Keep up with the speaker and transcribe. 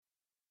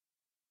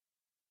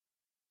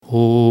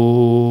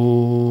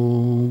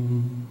Om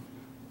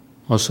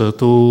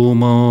Asato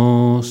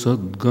ma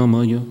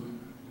Sadgamaya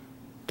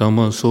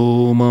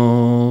Tamaso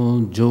ma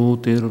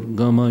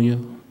Jyotirgamaya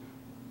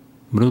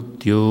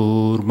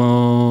Mrityorma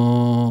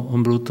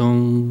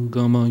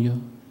Amrutangamaya.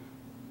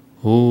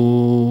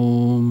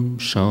 Om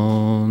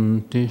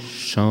Shanti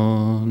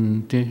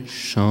Shanti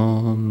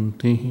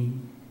Shanti.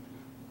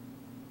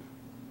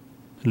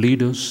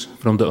 Lead us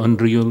from the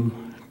unreal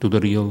to the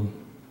real.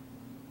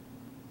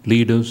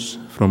 Lead us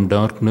from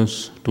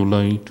darkness to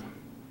light.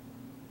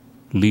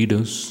 Lead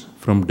us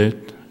from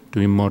death to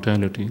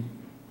immortality.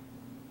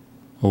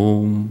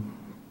 Om,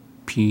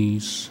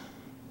 peace,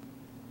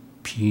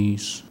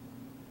 peace,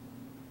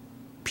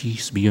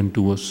 peace be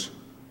unto us.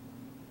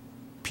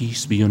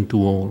 Peace be unto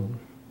all.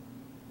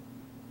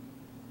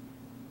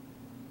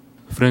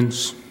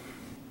 Friends,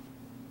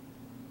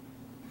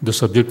 the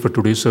subject for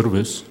today's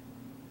service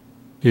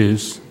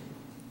is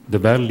the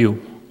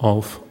value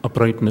of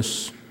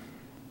uprightness.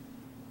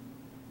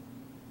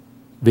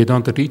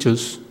 Vedanta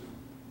teaches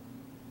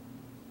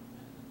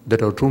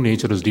that our true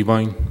nature is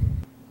divine,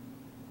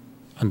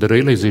 and the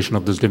realization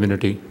of this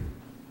divinity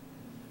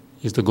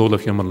is the goal of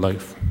human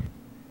life.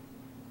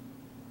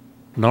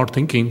 Not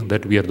thinking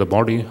that we are the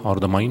body or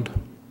the mind,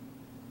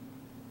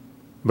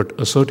 but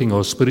asserting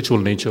our spiritual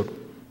nature,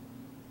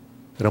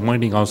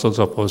 reminding ourselves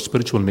of our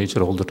spiritual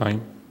nature all the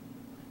time,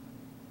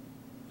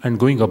 and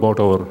going about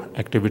our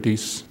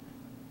activities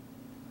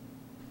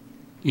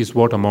is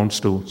what amounts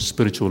to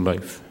spiritual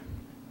life.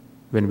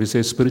 When we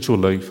say spiritual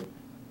life,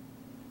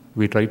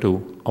 we try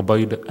to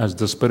abide as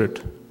the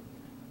spirit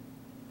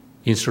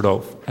instead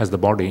of as the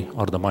body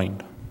or the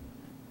mind.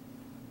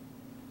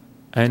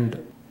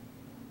 And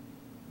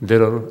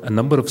there are a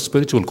number of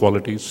spiritual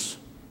qualities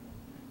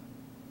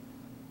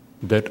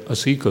that a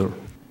seeker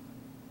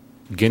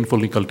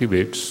gainfully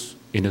cultivates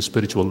in his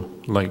spiritual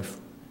life.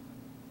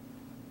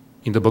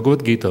 In the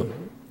Bhagavad Gita,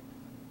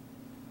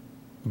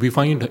 we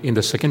find in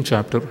the 2nd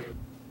chapter,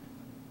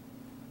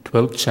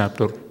 12th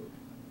chapter,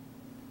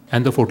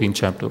 and the 14th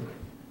chapter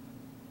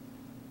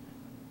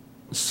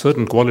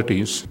certain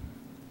qualities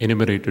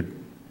enumerated,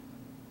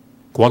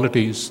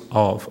 qualities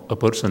of a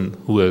person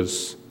who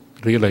has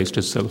realized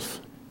himself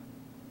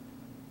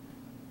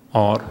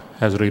or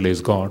has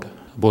realized God,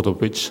 both of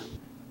which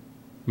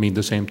mean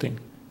the same thing.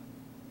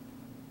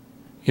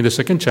 In the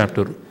 2nd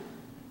chapter,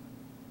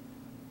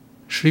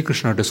 Sri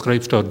Krishna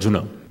describes to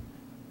Arjuna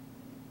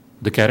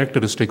the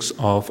characteristics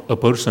of a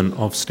person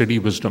of steady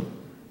wisdom.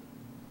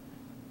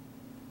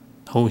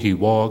 How he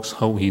walks,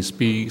 how he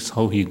speaks,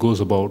 how he goes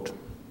about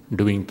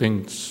doing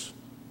things.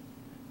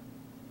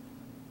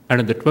 And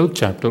in the 12th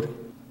chapter,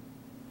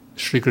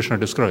 Sri Krishna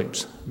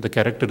describes the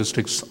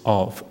characteristics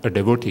of a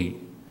devotee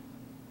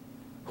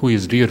who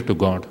is dear to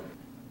God.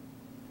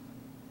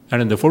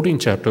 And in the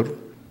 14th chapter,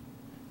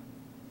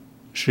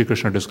 Sri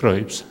Krishna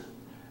describes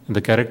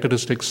the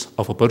characteristics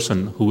of a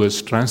person who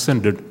has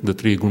transcended the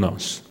 3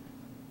 gunas,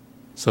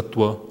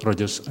 sattva,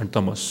 rajas, and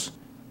tamas.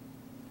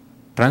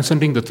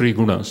 Transcending the 3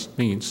 gunas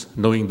means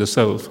knowing the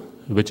self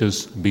which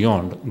is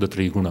beyond the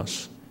 3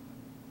 gunas.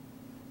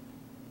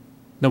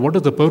 Now, what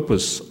is the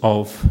purpose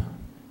of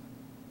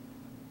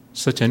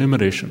such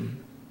enumeration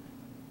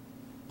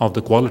of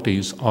the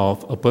qualities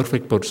of a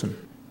perfect person?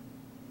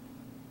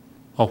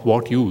 Of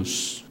what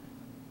use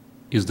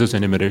is this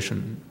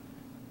enumeration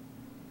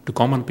to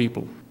common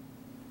people,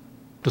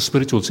 to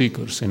spiritual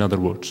seekers, in other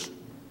words?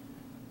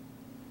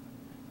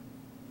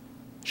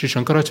 Sri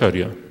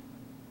Shankaracharya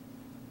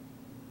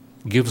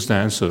gives the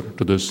answer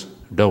to this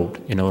doubt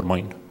in our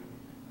mind.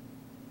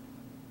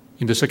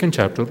 In the 2nd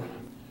chapter,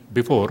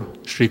 before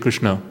Sri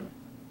Krishna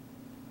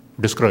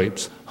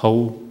describes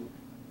how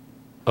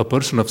a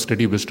person of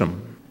steady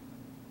wisdom,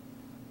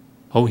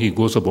 how he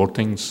goes about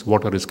things,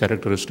 what are his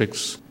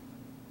characteristics,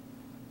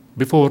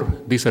 before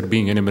these are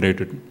being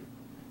enumerated,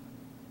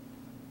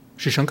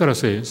 Sri Shankara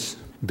says,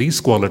 these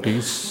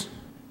qualities,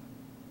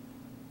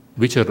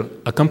 which are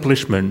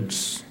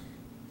accomplishments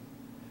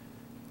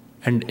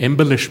and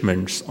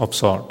embellishments of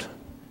sort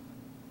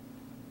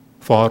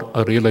for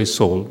a realized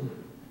soul,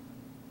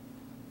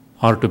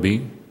 are to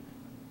be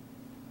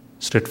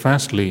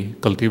steadfastly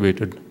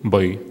cultivated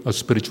by a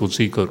spiritual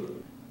seeker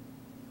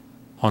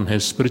on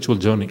his spiritual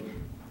journey.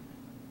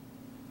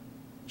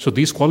 So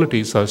these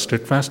qualities are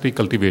steadfastly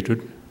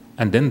cultivated,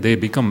 and then they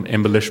become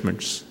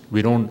embellishments.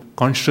 We don't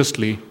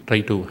consciously try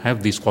to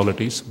have these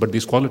qualities, but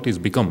these qualities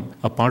become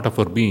a part of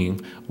our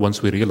being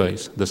once we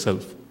realize the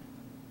self.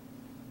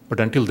 But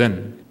until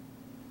then,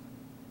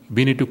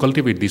 we need to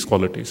cultivate these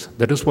qualities.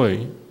 That is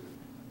why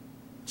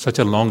such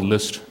a long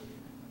list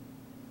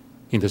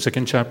in the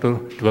 2nd chapter,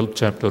 12th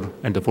chapter,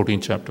 and the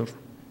 14th chapter.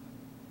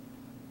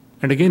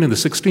 And again in the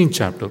 16th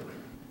chapter,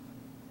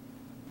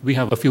 we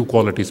have a few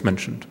qualities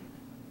mentioned.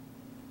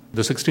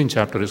 The 16th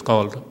chapter is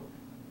called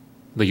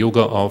the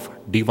Yoga of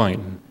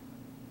Divine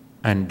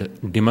and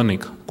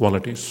Demonic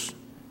Qualities.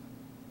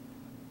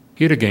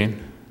 Here again,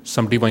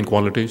 some divine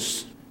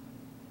qualities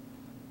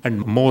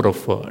and more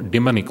of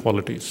demonic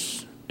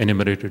qualities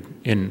enumerated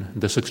in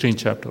the 16th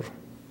chapter.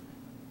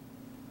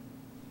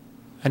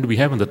 And we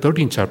have in the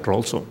 13th chapter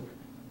also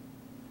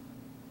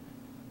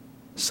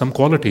some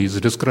qualities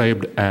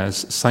described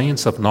as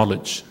science of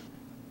knowledge.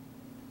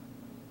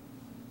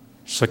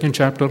 2nd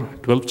chapter,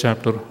 12th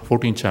chapter,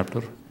 14th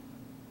chapter.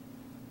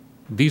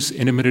 These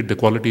enumerate the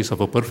qualities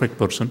of a perfect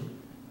person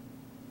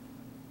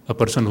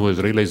who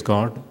has realized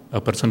God,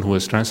 a person who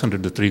has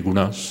transcended the 3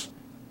 gunas.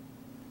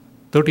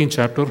 13th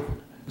chapter,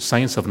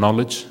 science of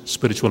knowledge,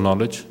 spiritual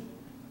knowledge.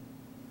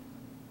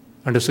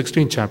 And the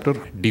 16th chapter,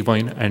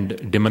 divine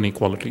and demonic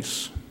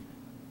qualities.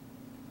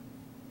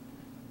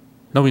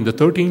 Now in the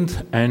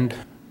 13th and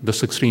the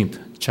 16th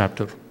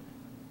chapter,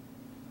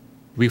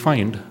 we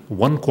find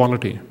one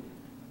quality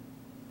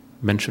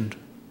mentioned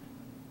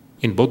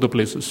in both the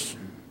places.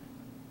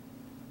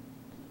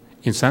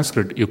 In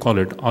Sanskrit, you call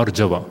it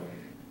Arjava.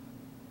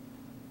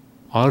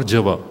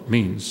 Arjava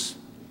means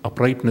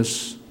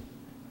uprightness.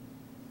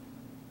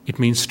 It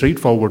means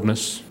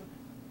straightforwardness,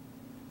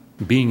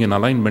 being in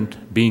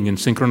alignment, being in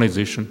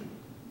synchronization.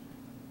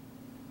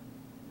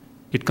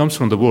 It comes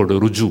from the word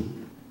ruju.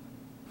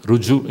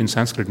 Ruju in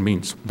Sanskrit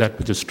means that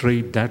which is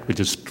straight, that which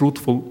is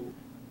truthful.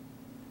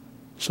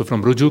 So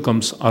from ruju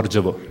comes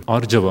Arjava.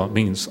 Arjava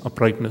means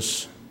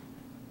uprightness,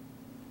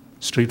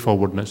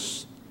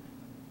 straightforwardness.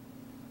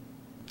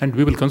 And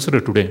we will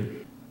consider today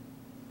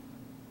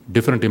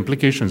different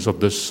implications of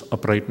this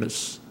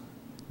uprightness.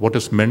 What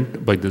is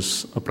meant by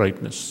this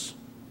uprightness?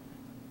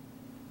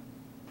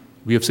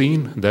 We have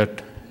seen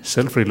that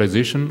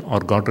self-realization or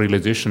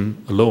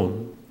God-realization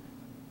alone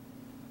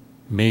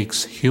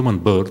makes human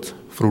birth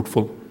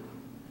fruitful.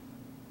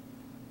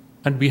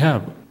 And we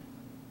have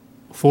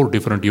 4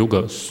 different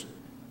yogas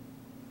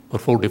or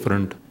 4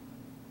 different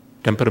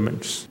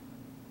temperaments.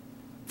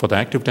 For the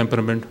active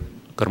temperament,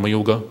 Karma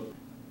Yoga.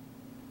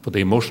 For the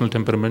emotional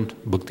temperament,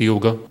 Bhakti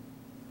Yoga.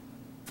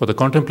 For the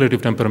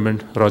contemplative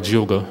temperament, Raj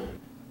Yoga.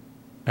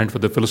 And for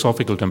the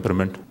philosophical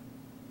temperament,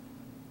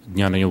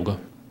 Jnana Yoga.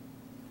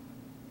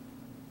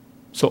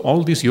 So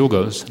all these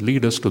yogas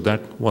lead us to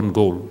that one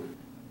goal.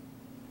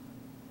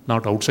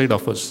 Not outside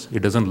of us.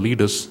 It doesn't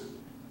lead us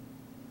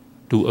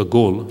to a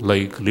goal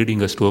like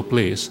leading us to a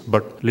place,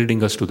 but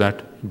leading us to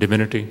that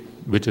divinity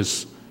which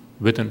is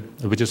within,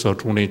 which is our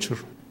true nature.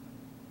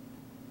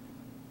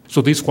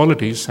 So these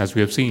qualities, as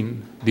we have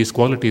seen, these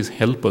qualities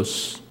help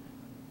us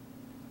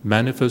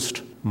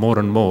manifest more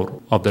and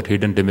more of that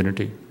hidden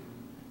divinity.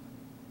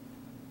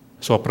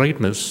 So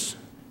uprightness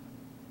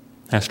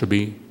has to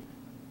be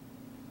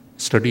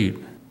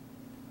studied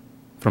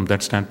from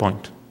that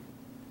standpoint.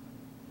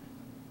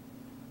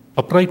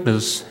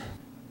 Uprightness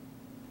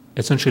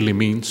essentially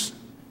means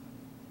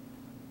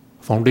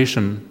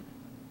foundation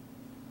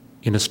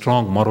in a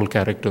strong moral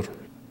character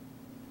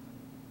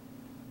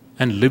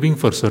and living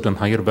for certain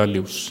higher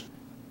values.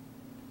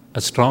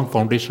 A strong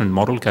foundation in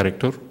moral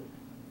character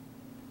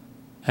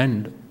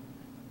and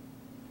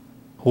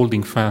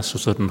holding fast to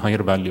certain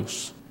higher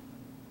values.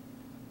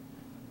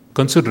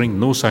 Considering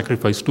no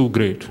sacrifice too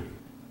great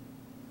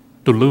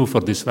to live for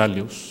these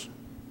values.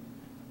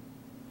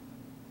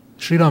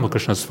 Sri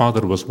Ramakrishna's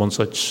father was one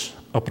such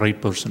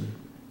upright person,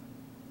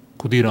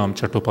 Khudiram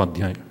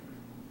Chattopadhyay.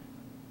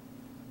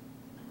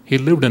 He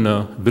lived in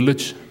a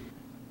village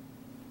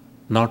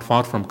not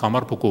far from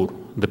Kamarpukur,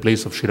 the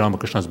place of Sri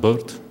Ramakrishna's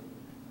birth.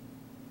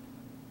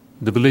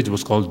 The village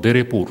was called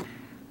Derepur.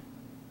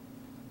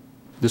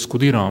 This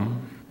Khudiram,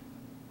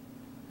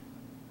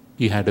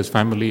 he had his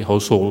family,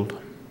 household,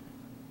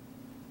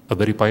 a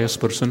very pious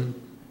person,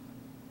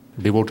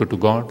 devoted to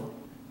God,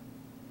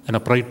 an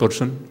upright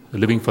person,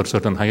 living for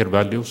certain higher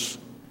values.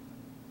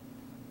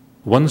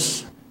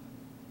 Once,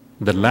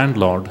 the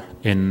landlord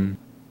in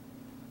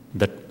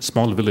that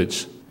small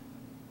village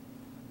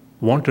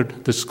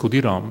wanted this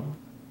Khudiram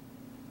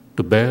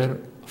to bear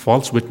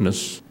false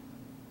witness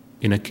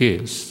in a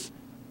case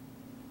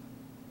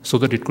so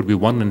that it could be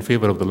won in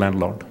favor of the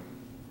landlord.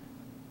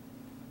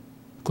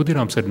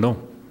 Khudiram said no.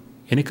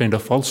 Any kind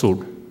of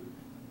falsehood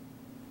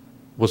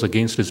was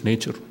against his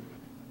nature.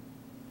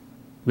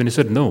 When he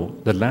said no,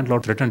 the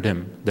landlord threatened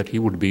him that he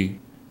would be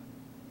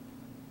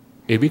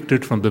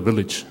evicted from the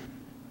village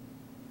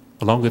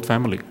along with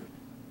family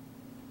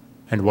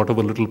and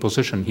whatever little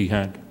possession he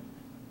had.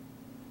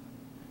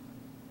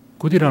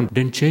 Khudiram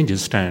didn't change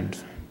his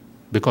stand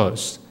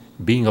because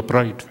being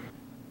upright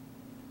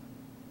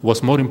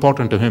was more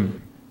important to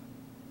him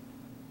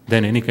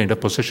than any kind of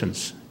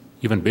possessions,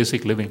 even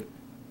basic living.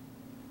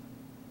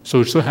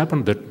 So it so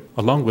happened that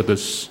along with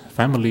his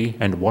family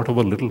and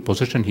whatever little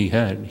possession he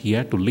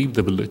had to leave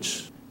the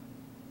village.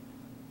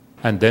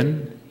 And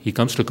then he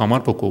comes to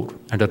Kamarpukur,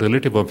 and a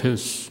relative of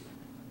his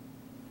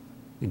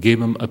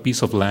gave him a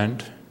piece of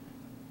land,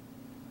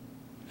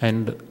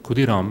 and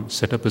Khudiram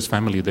set up his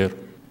family there.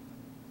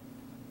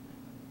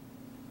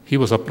 He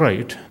was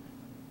upright,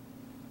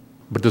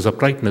 but this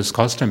uprightness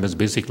cost him his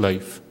basic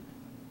life.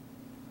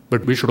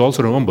 But we should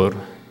also remember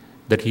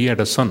that he had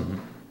a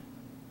son,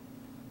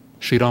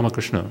 Sri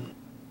Ramakrishna,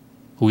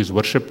 who is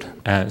worshipped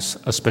as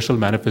a special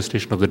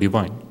manifestation of the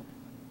divine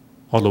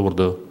all over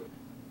the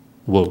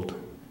world.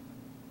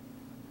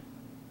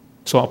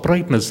 So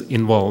uprightness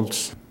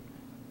involves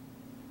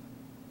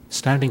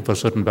standing for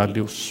certain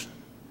values.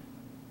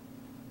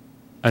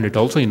 And it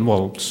also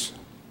involves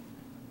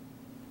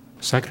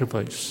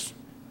sacrifice.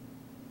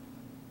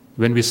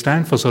 When we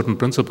stand for certain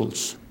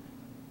principles,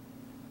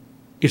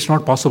 it's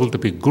not possible to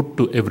be good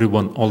to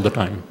everyone all the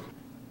time.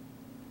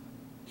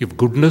 If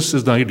goodness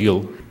is the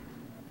ideal,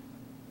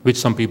 which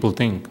some people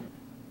think,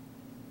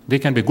 they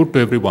can be good to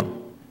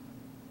everyone,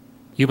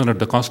 even at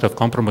the cost of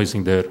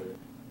compromising their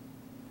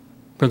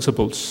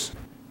principles.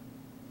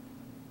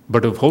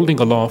 But if holding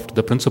aloft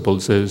the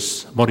principles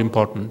is more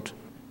important,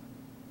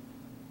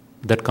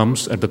 that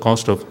comes at the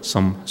cost of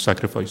some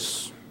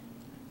sacrifice.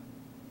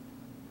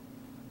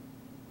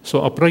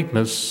 So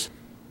uprightness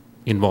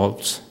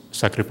involves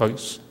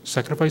sacrifice.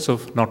 Sacrifice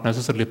of not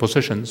necessarily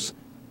possessions,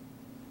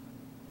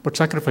 but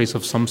sacrifice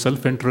of some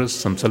self-interest,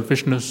 some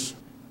selfishness,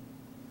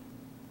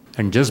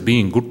 and just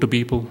being good to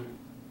people.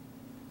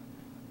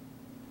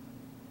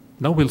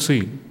 Now we'll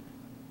see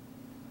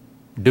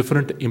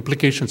different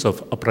implications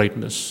of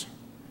uprightness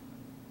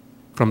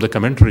from the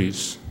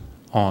commentaries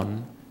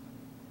on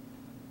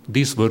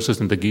these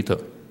verses in the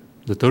Gita,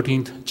 the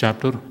 13th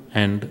chapter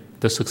and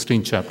the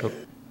 16th chapter.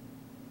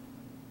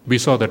 We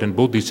saw that in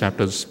both these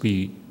chapters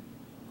we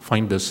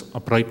find this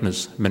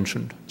uprightness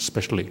mentioned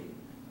specially.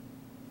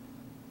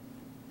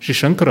 Sri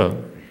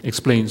Shankara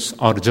explains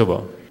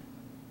Arjava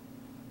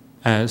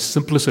as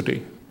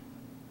simplicity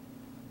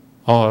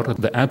or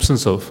the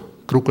absence of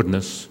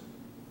crookedness.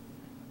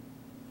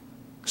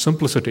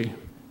 Simplicity.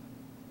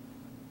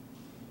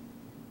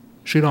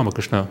 Sri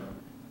Ramakrishna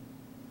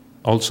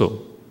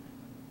also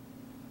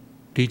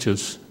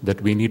teaches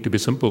that we need to be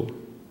simple.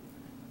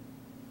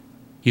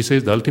 He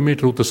says the ultimate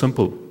truth is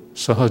simple,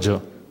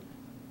 sahaja.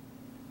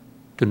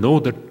 To know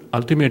that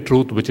ultimate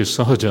truth which is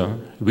sahaja,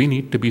 we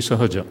need to be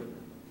sahaja,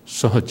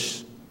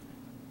 sahaj.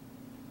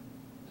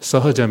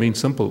 Sahaja means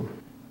simple.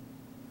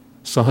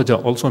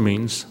 Sahaja also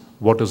means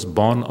what is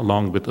born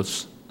along with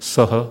us.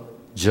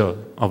 Sahaja,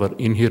 our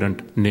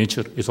inherent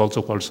nature, is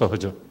also called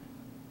sahaja.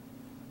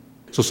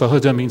 So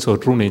sahaja means our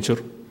true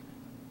nature.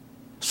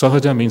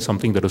 Sahaja means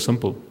something that is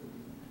simple.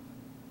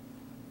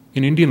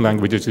 In Indian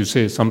languages, you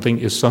say something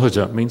is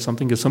sahaja, means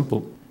something is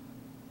simple.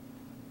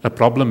 A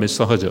problem is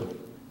sahaja.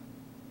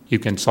 You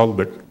can solve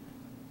it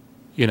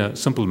in a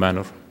simple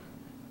manner.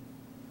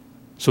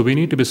 So we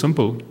need to be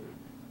simple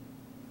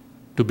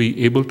to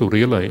be able to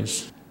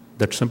realize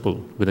that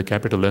simple with a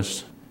capital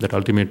S, that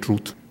ultimate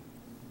truth.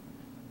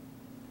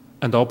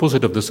 And the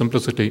opposite of the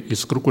simplicity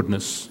is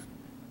crookedness.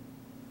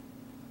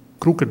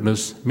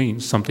 Crookedness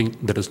means something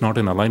that is not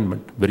in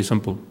alignment, very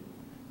simple.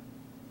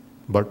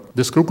 But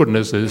this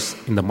crookedness is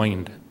in the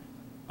mind.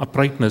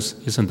 Uprightness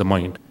is in the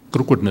mind.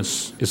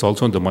 Crookedness is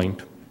also in the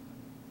mind.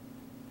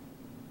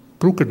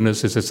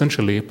 Crookedness is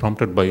essentially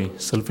prompted by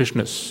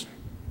selfishness,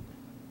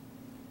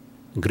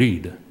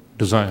 greed,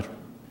 desire.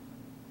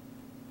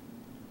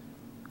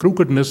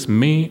 Crookedness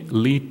may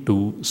lead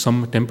to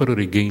some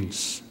temporary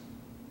gains,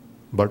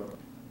 but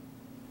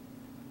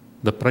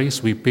the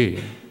price we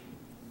pay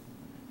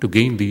to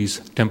gain these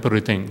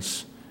temporary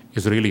things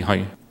is really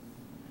high.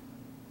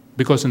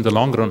 Because in the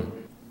long run,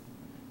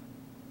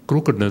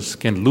 crookedness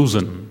can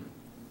loosen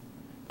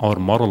our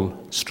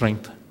moral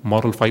strength,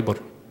 moral fiber.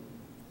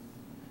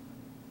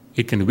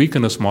 It can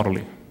weaken us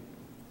morally.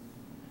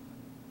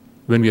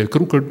 When we are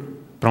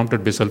crooked,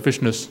 prompted by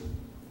selfishness,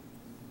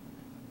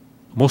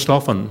 most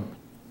often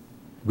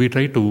we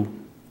try to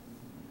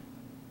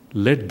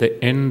let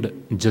the end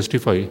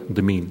justify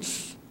the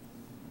means.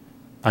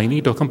 I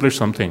need to accomplish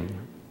something.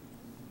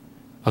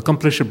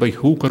 Accomplish it by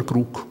hook or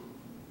crook.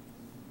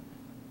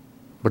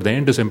 But the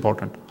end is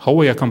important. How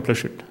I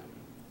accomplish it.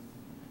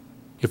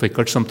 If I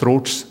cut some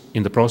throats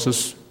in the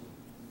process,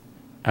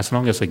 as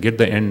long as I get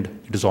the end,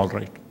 it is all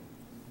right.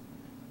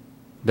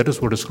 That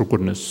is what is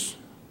crookedness.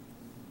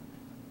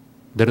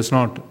 There is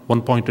not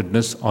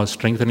one-pointedness or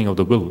strengthening of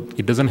the will.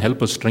 It doesn't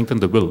help us strengthen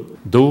the will,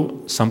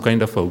 though some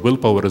kind of a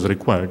willpower is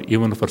required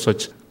even for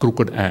such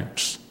crooked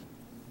acts.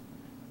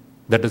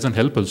 That doesn't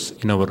help us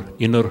in our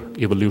inner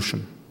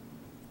evolution.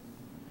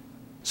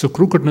 So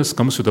crookedness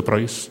comes with a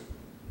price.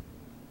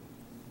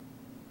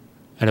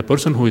 And a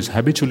person who is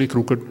habitually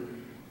crooked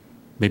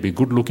may be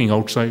good-looking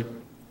outside.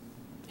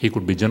 He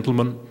could be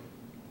gentleman.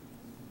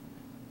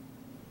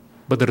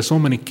 But there are so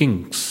many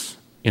kinks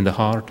in the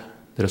heart.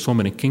 There are so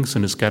many kinks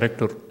in his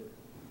character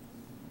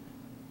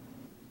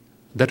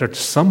that at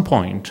some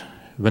point,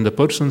 when the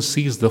person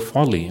sees the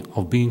folly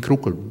of being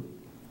crooked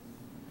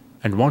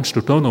and wants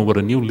to turn over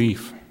a new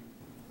leaf,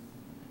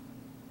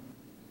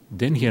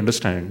 then he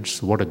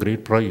understands what a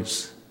great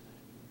price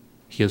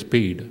he has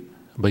paid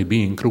by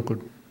being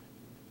crooked.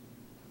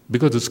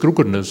 Because this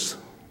crookedness,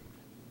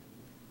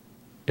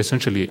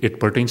 essentially, it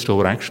pertains to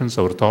our actions,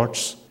 our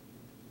thoughts.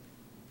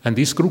 And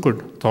these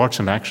crooked thoughts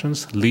and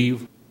actions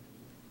leave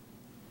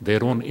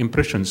their own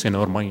impressions in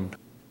our mind.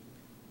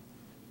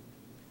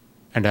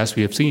 And as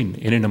we have seen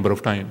any number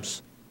of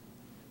times,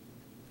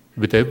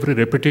 with every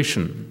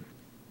repetition,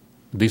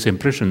 these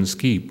impressions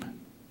keep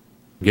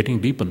getting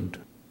deepened.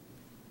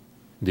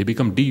 They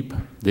become deep,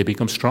 they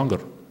become stronger.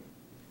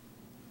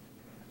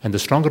 And the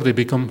stronger they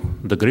become,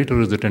 the greater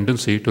is the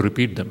tendency to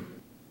repeat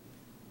them.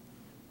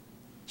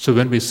 So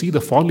when we see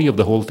the folly of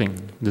the whole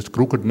thing, this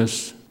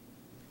crookedness,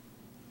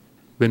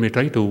 when we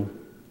try to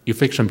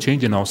effect some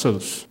change in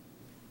ourselves,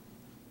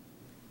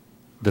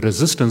 the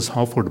resistance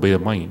offered by the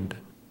mind,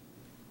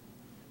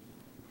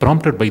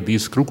 prompted by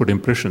these crooked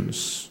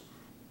impressions,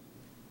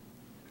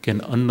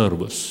 can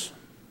unnerve us.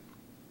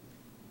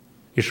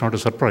 It's not a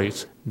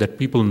surprise that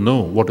people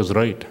know what is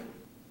right,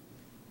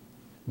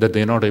 that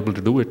they are not able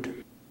to do it.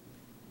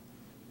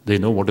 They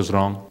know what is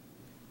wrong.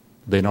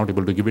 They are not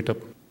able to give it up.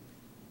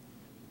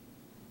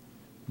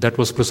 That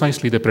was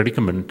precisely the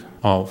predicament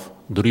of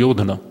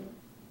Duryodhana,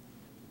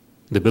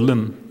 the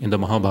villain in the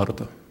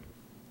Mahabharata.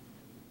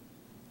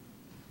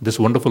 This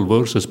wonderful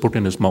verse is put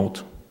in his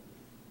mouth.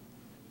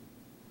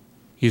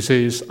 He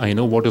says, I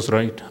know what is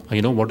right. I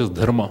know what is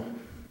dharma,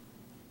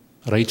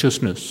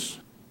 righteousness.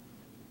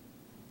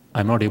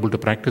 I'm not able to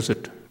practice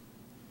it.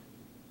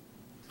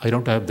 I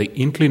don't have the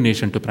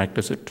inclination to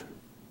practice it.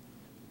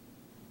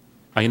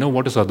 I know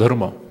what is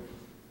adharma,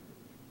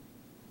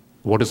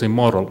 what is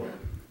immoral.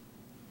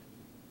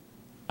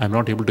 I'm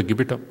not able to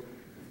give it up.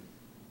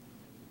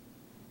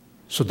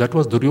 So that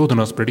was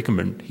Duryodhana's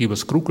predicament. He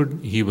was crooked,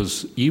 he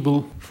was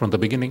evil from the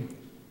beginning.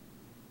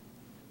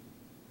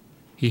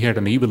 He had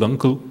an evil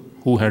uncle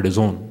who had his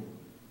own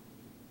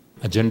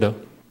agenda.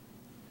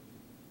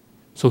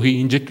 So he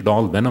injected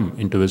all venom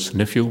into his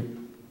nephew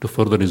to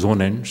further his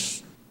own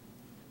ends.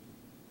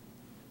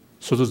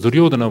 So this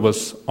Duryodhana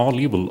was all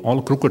evil,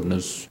 all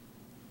crookedness.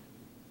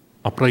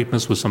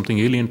 Uprightness was something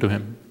alien to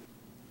him.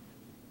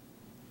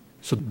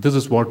 So this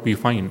is what we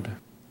find,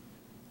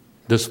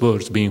 this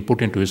verse being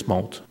put into his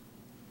mouth.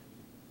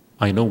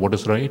 I know what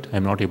is right,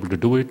 I'm not able to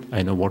do it.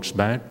 I know what's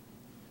bad,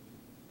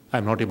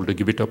 I'm not able to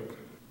give it up.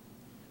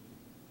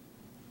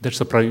 That's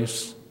the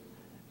price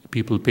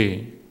people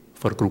pay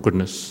for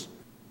crookedness.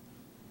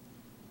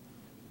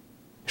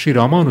 Sri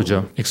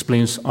Ramanuja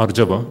explains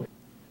Arjava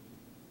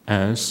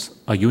as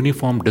a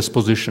uniform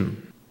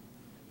disposition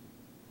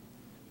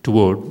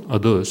toward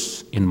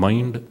others in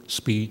mind,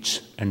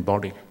 speech, and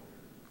body.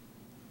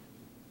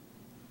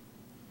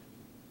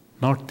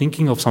 Not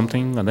thinking of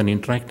something and then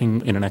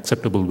interacting in an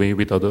acceptable way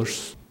with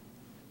others,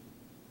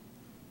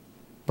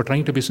 but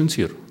trying to be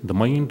sincere. The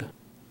mind,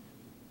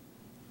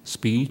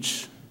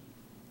 speech,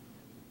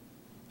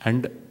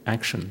 and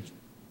action.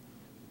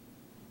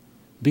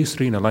 These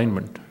three in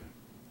alignment.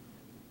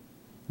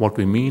 What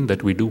we mean,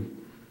 that we do.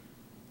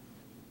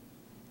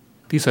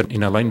 These are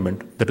in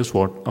alignment. That is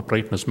what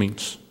uprightness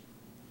means.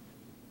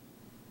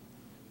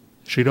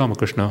 Sri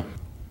Ramakrishna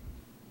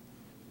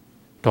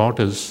taught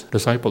his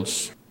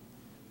disciples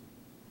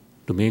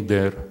to make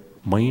their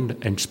mind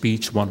and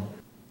speech one.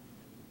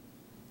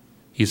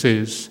 He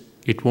says,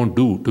 it won't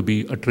do to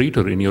be a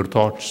traitor in your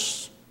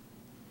thoughts.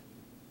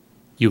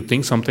 You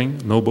think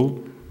something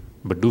noble,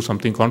 but do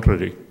something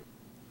contrary.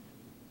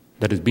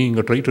 That is being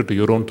a traitor to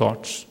your own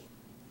thoughts.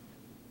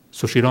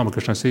 So Sri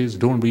Ramakrishna says,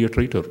 don't be a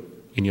traitor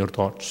in your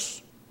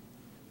thoughts.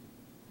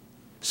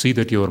 See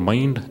that your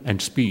mind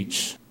and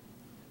speech,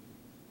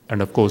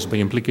 and of course by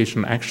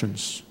implication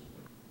actions,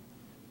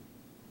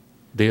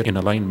 they are in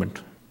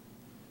alignment.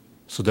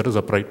 So that is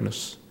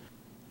uprightness.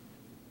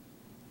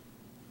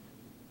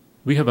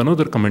 We have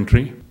another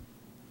commentary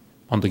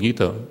on the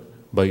Gita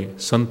by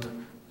Sant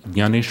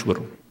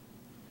Jnaneshwar.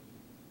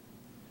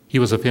 He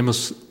was a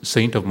famous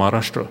saint of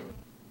Maharashtra.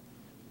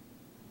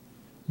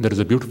 There is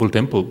a beautiful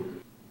temple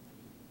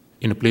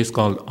in a place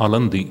called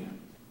Alandi,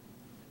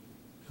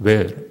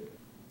 where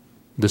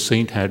the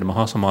saint had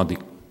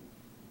Mahasamadhi.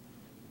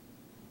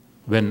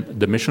 When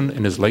the mission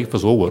in his life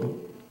was over,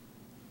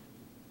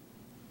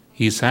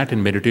 he sat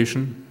in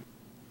meditation,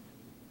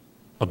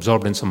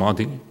 absorbed in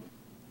samadhi,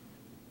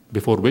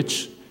 before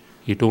which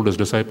he told his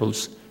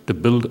disciples to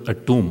build a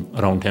tomb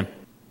around him.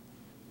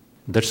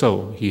 That's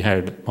how he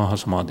had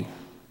Mahasamadhi.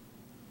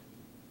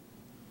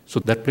 So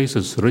that place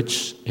is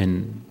rich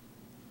in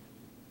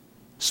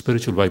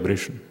spiritual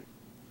vibration.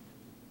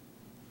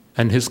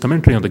 And his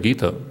commentary on the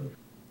Gita,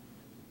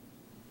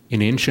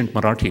 in ancient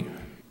Marathi,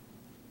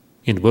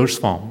 in verse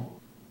form,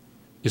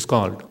 is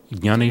called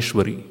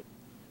Jnaneshwari.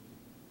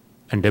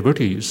 And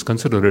devotees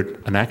consider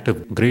it an act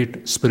of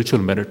great spiritual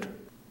merit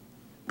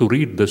to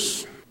read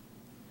this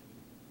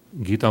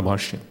Gita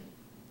Bhashya.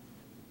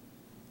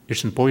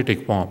 It's in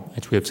poetic form,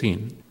 as we have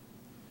seen.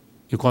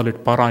 You call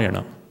it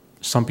Parayana.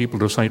 Some people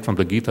recite from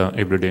the Gita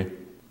every day.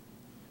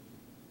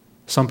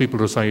 Some people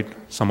recite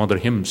some other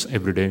hymns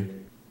every day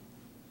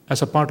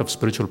as a part of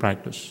spiritual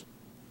practice.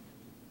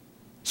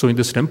 So in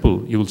this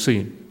temple, you will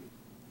see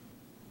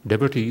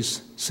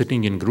devotees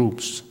sitting in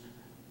groups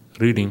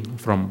reading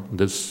from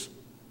this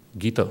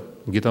Gita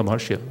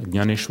Bhashya,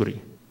 Jnaneshwari.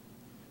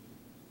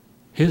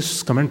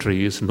 His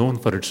commentary is known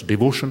for its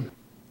devotion,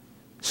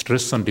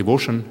 stress on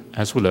devotion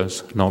as well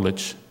as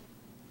knowledge.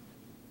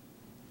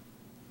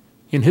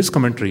 In his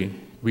commentary,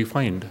 we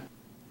find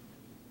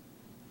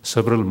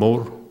several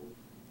more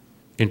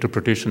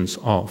interpretations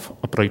of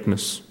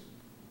uprightness.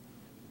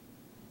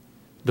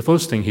 The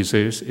first thing he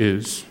says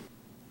is,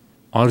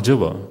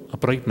 Arjava,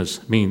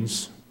 uprightness,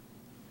 means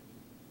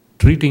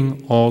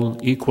treating all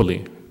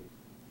equally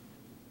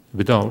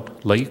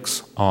without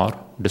likes or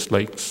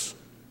dislikes.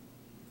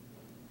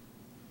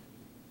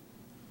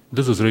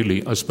 This is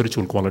really a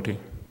spiritual quality.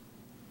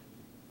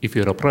 If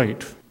you're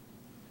upright,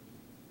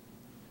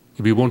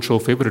 we won't show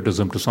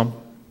favoritism to some,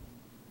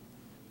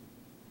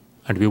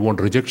 and we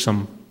won't reject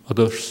some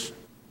others.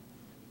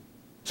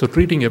 So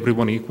treating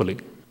everyone equally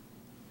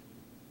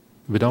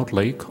without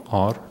like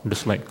or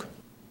dislike,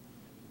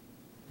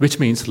 which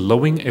means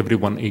loving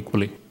everyone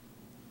equally.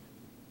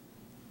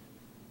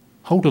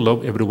 How to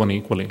love everyone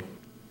equally?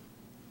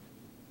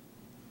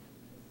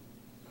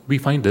 We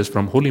find this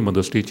from Holy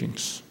Mother's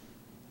teachings.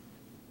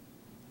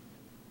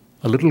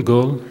 A little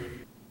girl,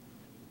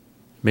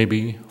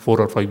 maybe 4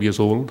 or 5 years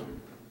old,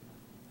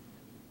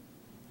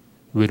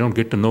 we don't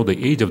get to know the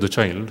age of the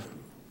child,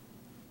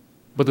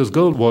 but this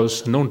girl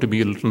was known to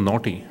be a little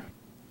naughty,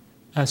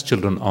 as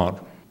children are.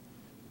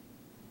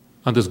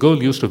 And this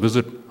girl used to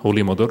visit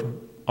Holy Mother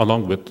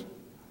along with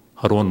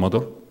her own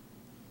mother.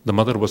 The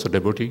mother was a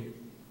devotee.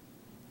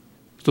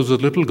 So the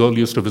little girl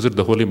used to visit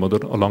the Holy Mother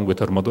along with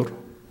her mother.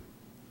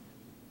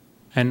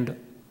 And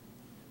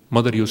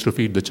mother used to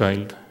feed the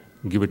child,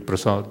 give it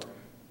prasad.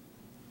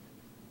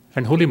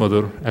 And Holy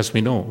Mother, as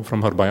we know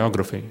from her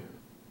biography,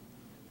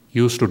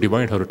 used to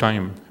divide her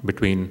time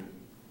between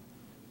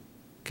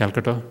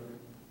Calcutta,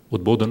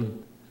 Udbodhan,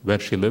 where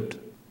she lived,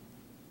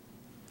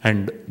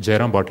 and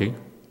Jairambati,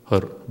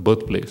 her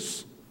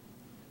birthplace,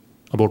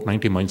 about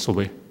 90 miles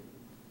away.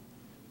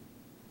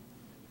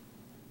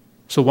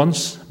 So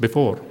once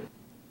before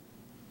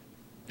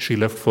she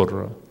left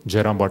for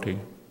Jairambati,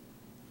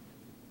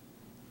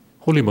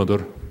 Holy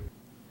Mother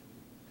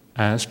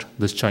asked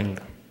this child,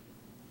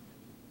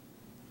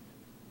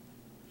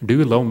 "Do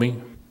you love me?"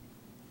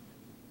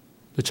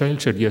 The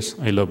child said, "Yes,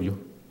 I love you."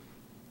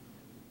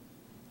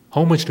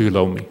 "How much do you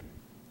love me?"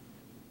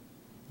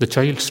 The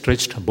child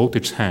stretched both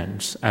its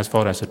hands as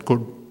far as it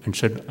could and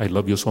said, "I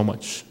love you so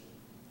much."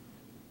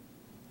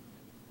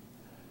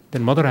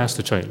 Then mother asked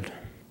the child,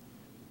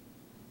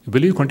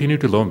 "Will you continue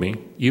to love me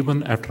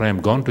even after I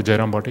am gone to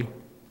Jairambati?"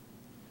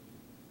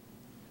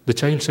 The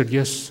child said,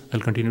 "Yes,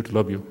 I'll continue to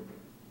love you."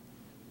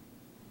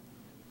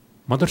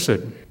 Mother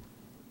said,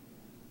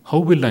 "How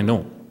will I know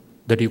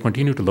that you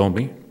continue to love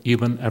me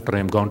even after I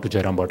am gone to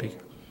Jairambati?"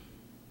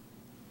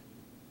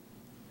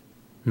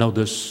 Now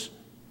this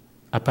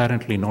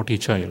apparently naughty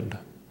child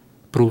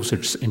proves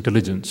its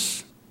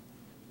intelligence.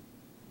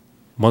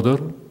 "Mother,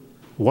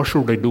 what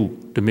should I do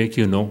to make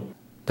you know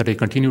that I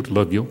continue to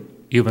love you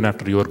even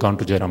after you are gone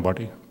to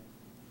Jairambati?"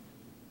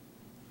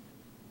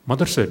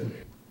 Mother said,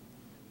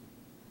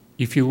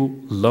 "If you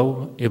love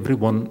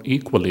everyone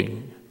equally,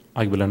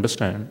 I will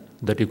understand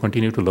that you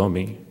continue to love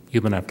me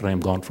even after I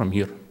am gone from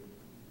here."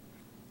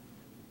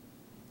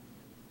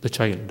 The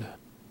child,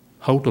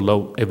 how to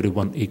love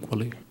everyone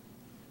equally.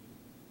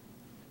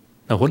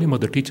 Now, Holy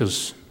Mother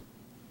teaches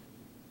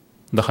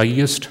the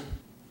highest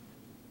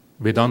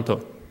Vedanta,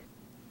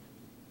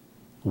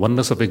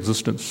 oneness of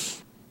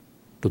existence,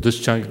 to this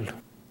child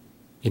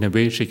in a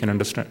way she can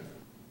understand.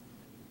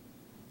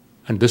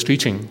 And this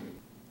teaching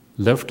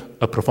left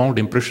a profound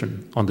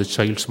impression on the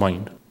child's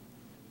mind.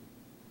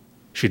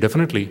 She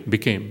definitely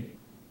became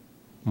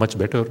much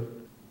better.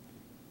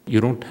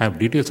 You don't have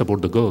details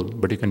about the girl,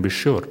 but you can be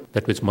sure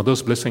that with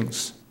mother's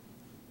blessings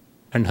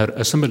and her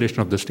assimilation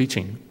of this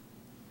teaching,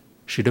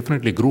 she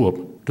definitely grew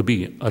up to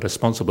be a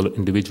responsible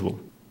individual.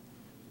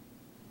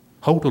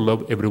 How to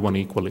love everyone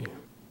equally?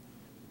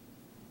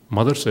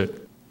 Mother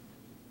said,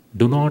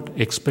 "Do not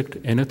expect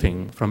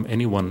anything from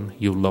anyone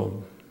you love."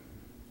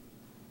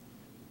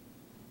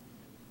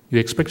 You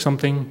expect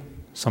something,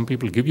 some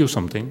people give you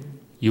something,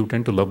 you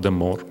tend to love them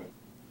more.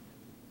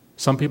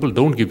 Some people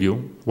don't give you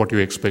what you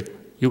expect,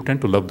 you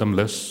tend to love them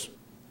less.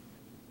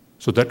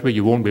 So that way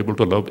you won't be able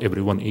to love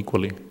everyone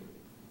equally.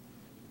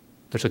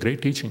 That's a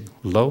great teaching.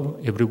 Love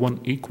everyone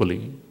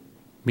equally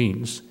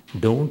means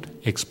don't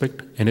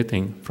expect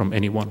anything from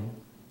anyone.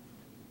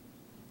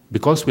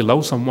 Because we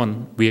love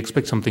someone, we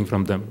expect something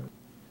from them.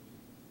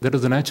 That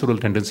is the natural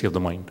tendency of the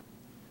mind.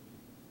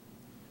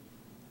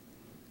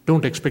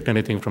 Don't expect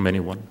anything from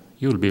anyone.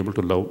 You will be able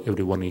to love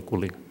everyone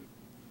equally.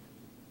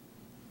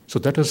 So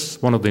that is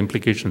one of the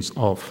implications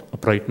of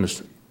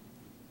uprightness.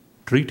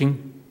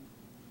 Treating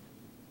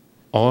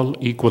all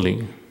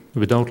equally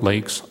without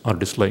likes or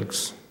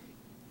dislikes.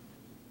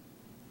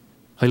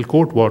 I'll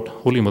quote what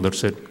Holy Mother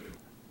said.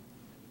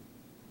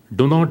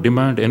 "Do not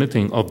demand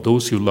anything of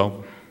those you love.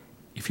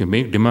 If you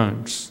make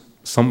demands,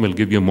 some will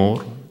give you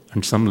more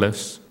and some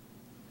less.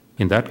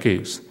 In that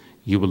case,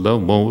 you will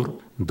love more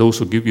those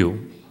who give you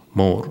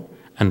more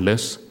and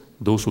less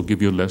those who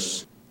give you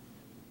less.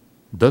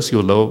 Thus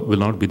your love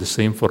will not be the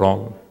same for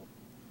all.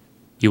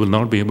 You will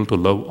not be able to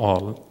love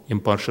all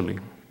impartially."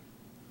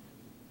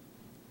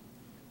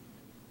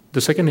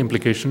 The second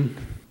implication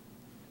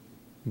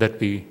that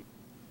we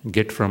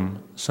get from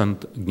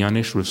Sant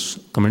Jnaneshwar's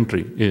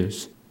commentary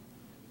is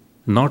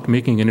not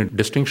making any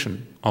distinction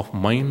of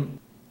mine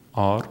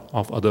or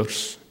of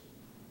others.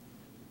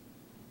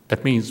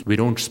 That means we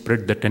don't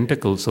spread the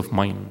tentacles of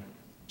mind.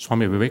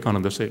 Swami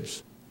Vivekananda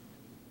says,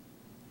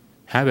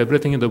 have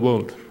everything in the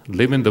world,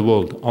 live in the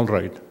world, all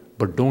right,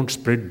 but don't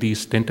spread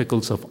these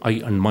tentacles of I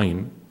and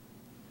mine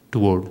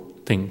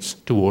toward things,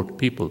 toward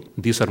people.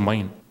 These are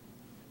mine.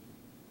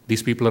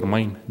 These people are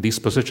mine. These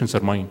possessions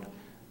are mine.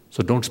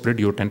 So don't spread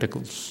your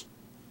tentacles.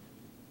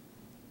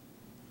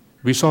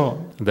 We saw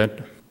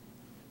that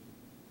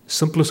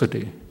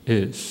simplicity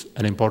is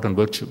an important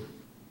virtue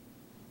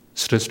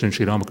stressed in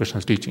Sri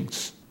Ramakrishna's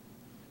teachings.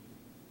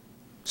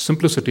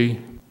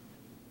 Simplicity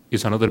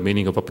is another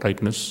meaning of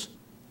uprightness,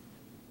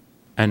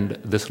 and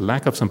this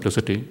lack of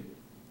simplicity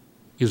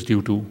is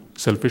due to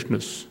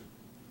selfishness.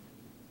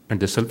 And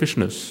the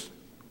selfishness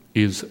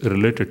is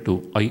related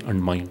to I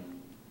and mine.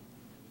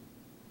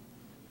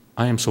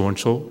 I am so and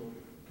so,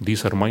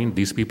 these are mine,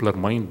 these people are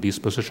mine, these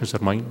possessions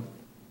are mine.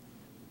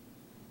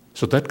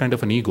 So that kind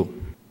of an ego,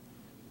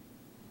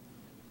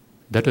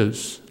 that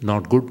is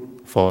not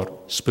good for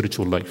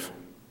spiritual life.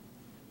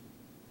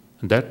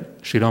 And that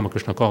Sri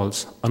Ramakrishna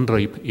calls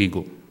unripe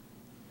ego.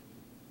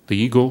 The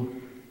ego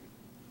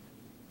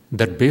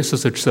that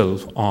bases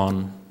itself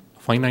on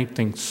finite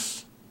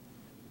things,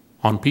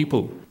 on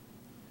people,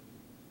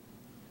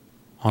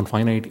 on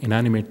finite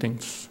inanimate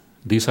things.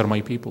 These are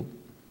my people.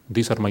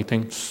 These are my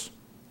things.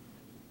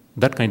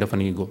 That kind of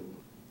an ego.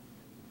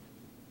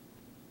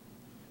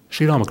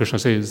 Sri Ramakrishna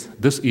says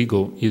this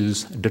ego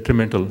is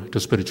detrimental to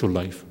spiritual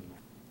life.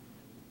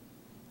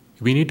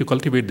 We need to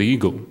cultivate the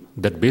ego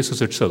that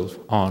bases itself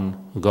on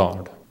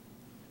God,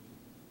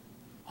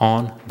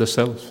 on the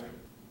self.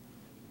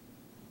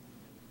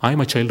 I am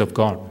a child of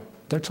God.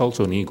 That's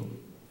also an ego.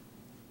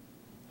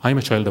 I am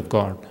a child of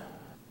God.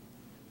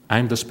 I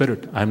am the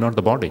spirit. I am not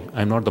the body.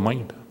 I am not the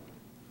mind.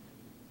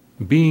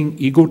 Being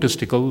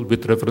egotistical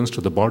with reference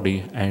to the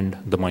body and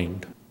the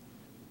mind.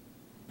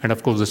 And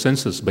of course the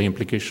senses by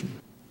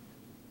implication.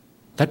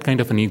 That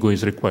kind of an ego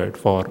is required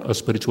for a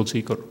spiritual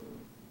seeker.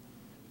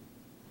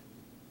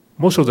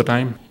 Most of the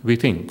time we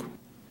think,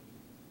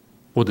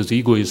 oh, this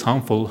ego is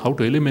harmful, how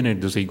to eliminate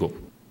this ego?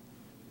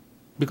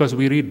 Because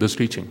we read this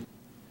teaching.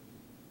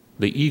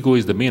 The ego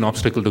is the main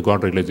obstacle to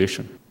God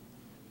realization.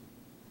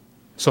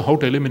 So how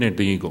to eliminate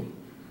the ego?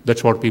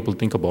 That's what people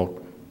think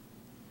about.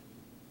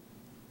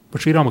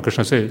 But Sri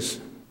Ramakrishna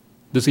says,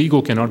 this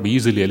ego cannot be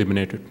easily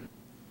eliminated.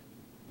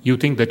 You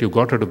think that you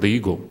got rid of the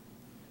ego.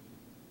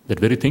 That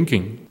very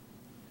thinking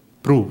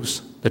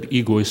proves that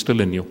ego is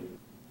still in you.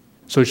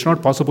 So it's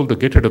not possible to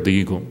get rid of the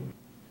ego.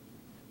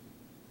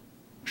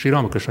 Sri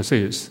Ramakrishna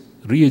says,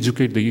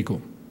 re-educate the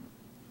ego.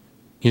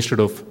 Instead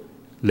of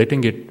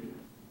letting it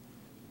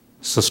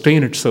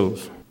sustain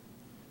itself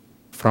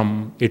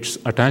from its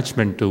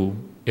attachment to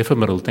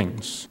ephemeral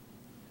things,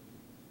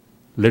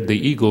 let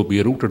the ego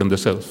be rooted in the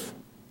self.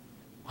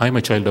 I am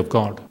a child of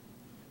God.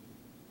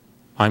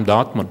 I am the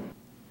Atman.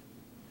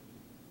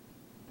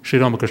 Sri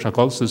Ramakrishna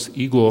calls this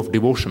ego of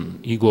devotion,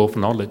 ego of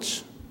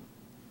knowledge.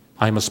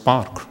 I am a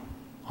spark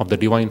of the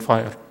divine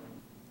fire.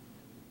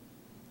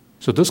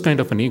 So this kind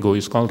of an ego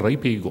is called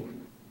ripe ego.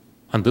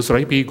 And this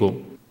ripe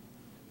ego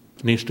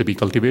needs to be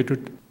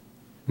cultivated,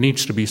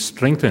 needs to be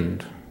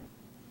strengthened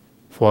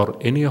for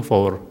any of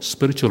our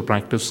spiritual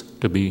practice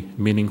to be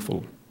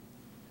meaningful.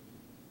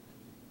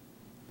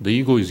 The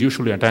ego is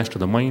usually attached to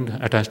the mind,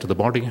 attached to the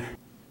body,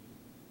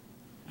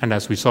 and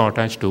as we saw,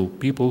 attached to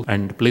people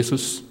and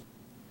places.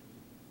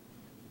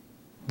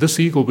 This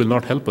ego will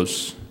not help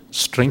us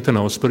strengthen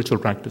our spiritual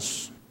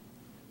practice.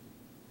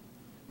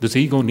 This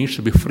ego needs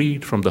to be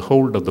freed from the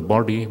hold of the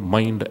body,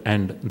 mind,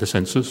 and the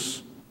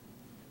senses,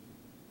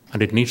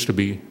 and it needs to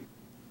be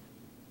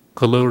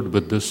colored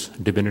with this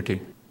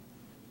divinity.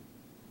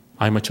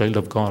 I am a child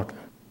of God.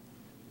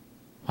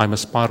 I am a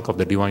spark of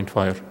the divine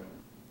fire.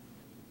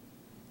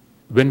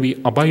 When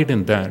we abide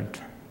in that,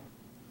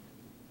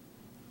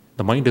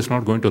 the mind is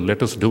not going to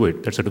let us do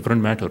it. That's a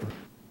different matter.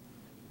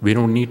 We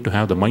don't need to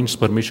have the mind's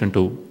permission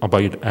to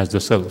abide as the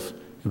self.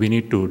 We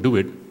need to do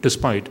it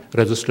despite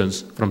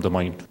resistance from the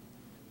mind.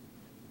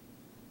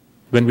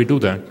 When we do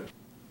that,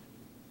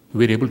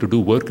 we're able to do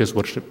work as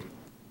worship.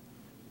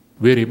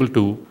 We're able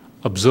to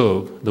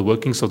observe the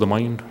workings of the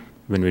mind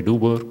when we do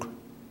work.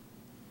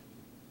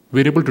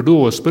 We're able to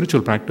do our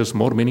spiritual practice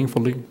more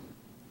meaningfully.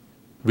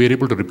 We're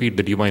able to repeat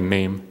the divine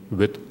name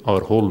with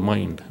our whole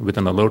mind, with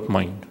an alert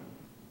mind.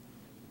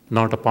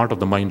 Not a part of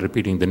the mind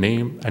repeating the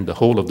name and the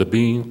whole of the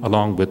being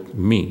along with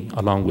me,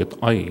 along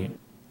with I,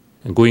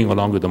 and going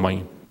along with the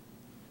mind.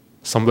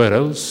 Somewhere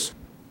else,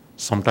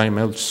 sometime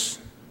else,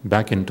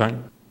 back in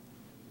time,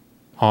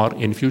 or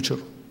in future.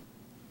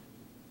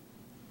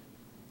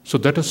 So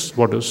that is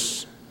what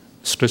is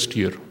stressed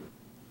here.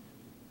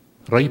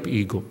 Ripe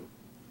ego.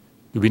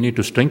 We need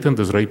to strengthen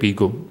this ripe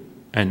ego,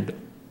 and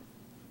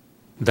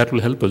that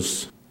will help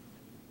us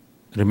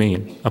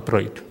remain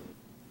upright.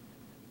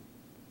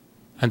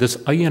 And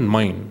this I and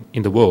mine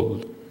in the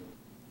world,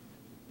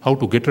 how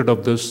to get rid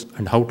of this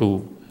and how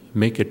to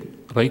make it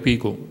ripe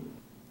ego.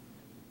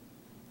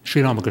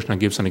 Sri Ramakrishna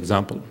gives an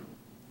example,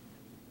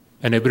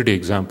 an everyday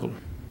example.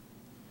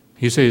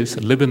 He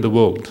says, live in the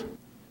world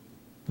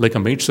like a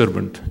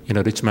maidservant in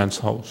a rich man's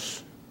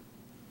house.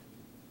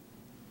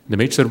 The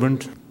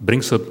maidservant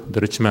brings up the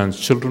rich man's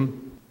children,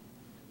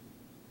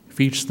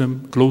 feeds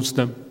them, clothes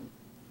them,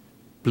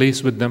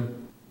 plays with them,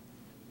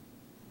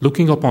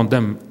 looking upon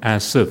them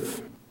as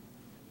if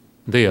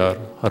they are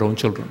her own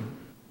children.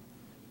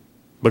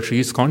 But she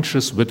is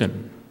conscious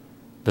within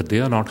that they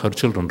are not her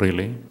children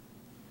really,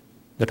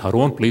 that her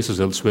own place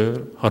is elsewhere,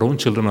 her own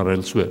children are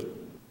elsewhere.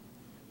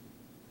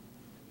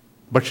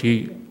 But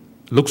she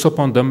looks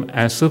upon them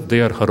as if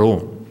they are her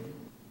own.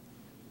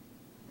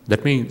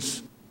 That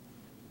means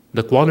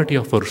the quality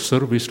of her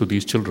service to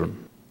these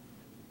children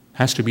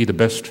has to be the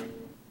best.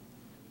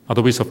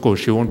 Otherwise, of course,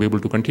 she won't be able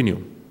to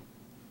continue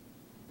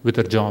with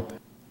her job.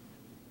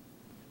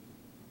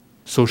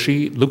 So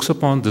she looks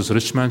upon this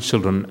rich man's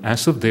children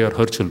as if they are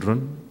her children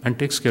and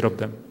takes care of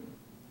them.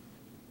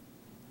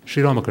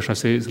 Sri Ramakrishna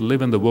says,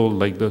 live in the world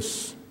like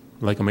this,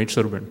 like a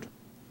maidservant.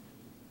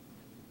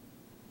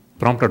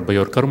 Prompted by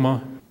our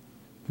karma,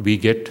 we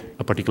get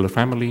a particular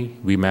family,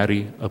 we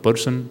marry a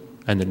person,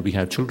 and then we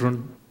have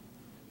children.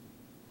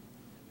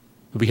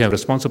 We have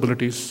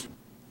responsibilities.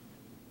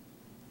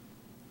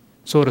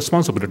 So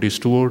responsibilities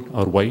toward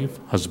our wife,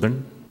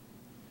 husband,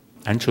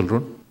 and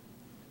children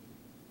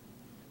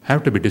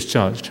have to be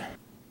discharged,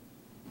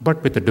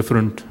 but with a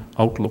different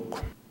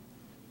outlook.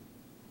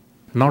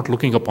 Not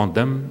looking upon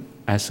them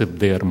as if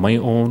they are my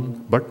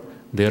own, but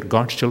they are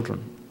God's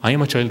children. I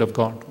am a child of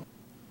God.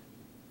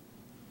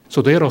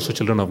 So they are also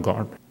children of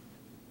God.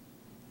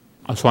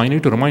 So I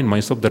need to remind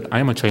myself that I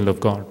am a child of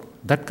God.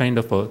 That kind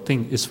of a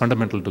thing is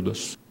fundamental to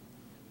this.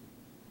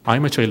 I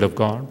am a child of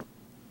God.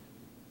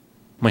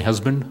 My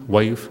husband,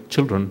 wife,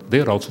 children, they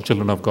are also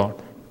children of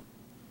God.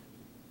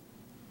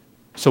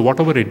 So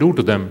whatever I do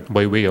to them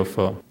by way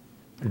of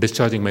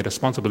discharging my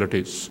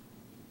responsibilities,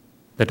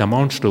 that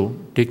amounts to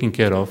taking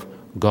care of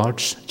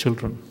God's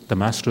children, the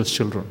Master's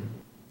children,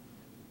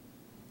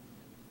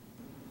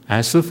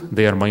 as if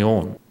they are my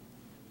own,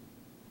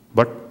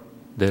 but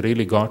they're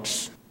really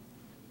God's.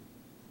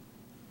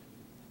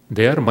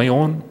 They are my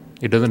own,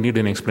 it doesn't need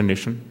any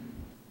explanation.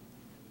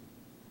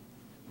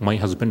 My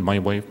husband, my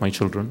wife, my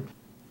children.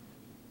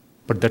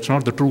 But that's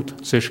not the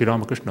truth, says Sri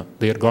Ramakrishna.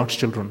 They are God's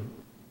children.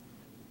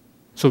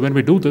 So when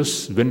we do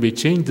this, when we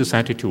change this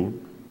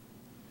attitude,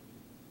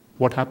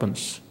 what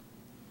happens?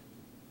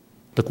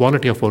 The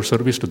quality of our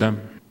service to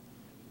them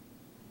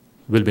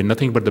will be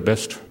nothing but the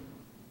best.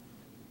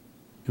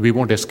 We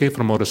won't escape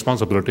from our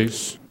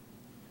responsibilities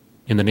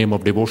in the name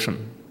of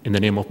devotion, in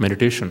the name of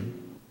meditation.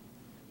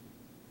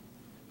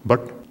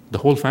 But the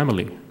whole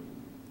family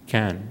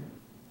can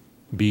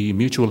be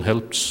mutual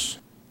helps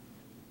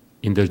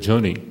in their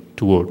journey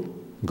toward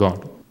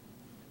God.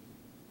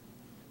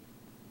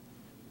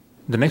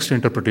 The next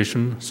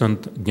interpretation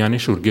Sant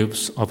Jnaneshwar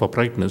gives of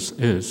uprightness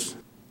is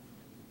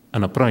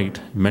an upright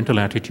mental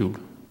attitude.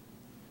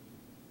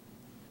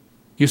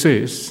 He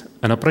says,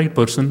 an upright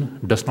person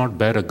does not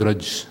bear a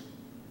grudge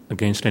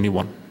against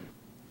anyone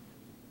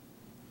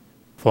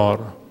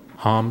for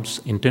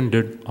harms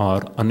intended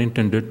or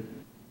unintended.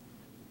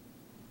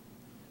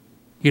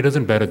 He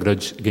doesn't bear a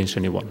grudge against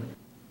anyone.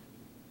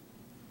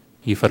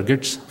 He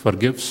forgets,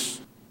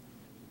 forgives.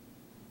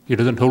 He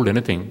doesn't hold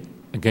anything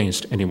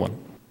against anyone.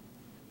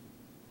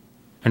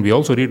 And we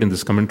also read in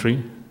this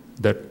commentary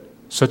that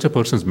such a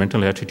person's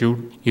mental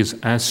attitude is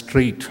as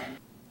straight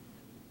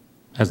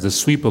as the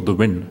sweep of the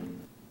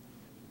wind,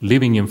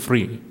 leaving him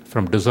free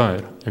from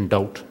desire and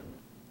doubt.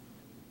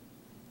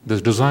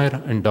 This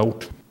desire and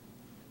doubt,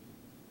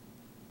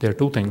 there are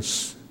two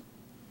things,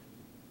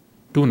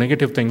 two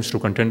negative things to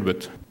contend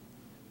with.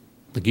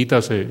 The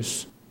Gita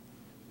says,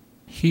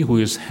 he who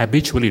is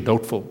habitually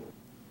doubtful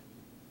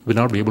will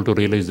not be able to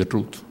realize the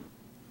truth.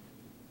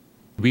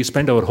 We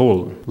spend our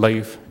whole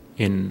life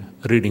in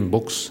reading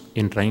books,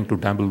 in trying to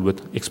dabble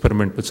with,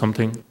 experiment with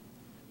something.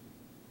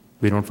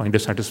 We don't find it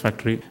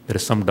satisfactory. There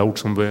is some doubt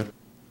somewhere.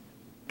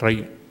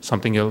 Try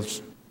something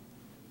else.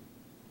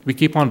 We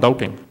keep on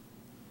doubting.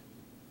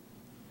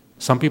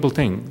 Some people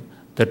think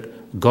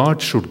that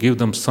God should give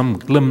them some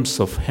glimpse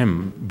of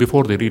Him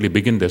before they really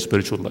begin their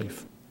spiritual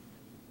life.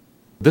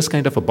 This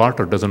kind of a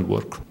barter doesn't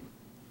work.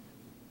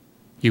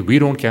 If we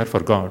don't care for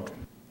God,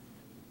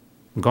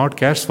 God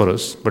cares for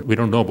us, but we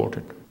don't know about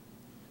it.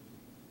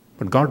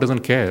 But God doesn't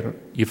care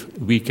if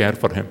we care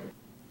for Him.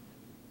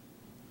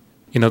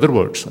 In other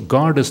words,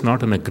 God is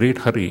not in a great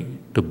hurry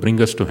to bring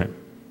us to Him.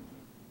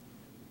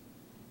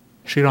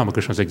 Sri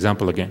Ramakrishna's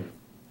example again.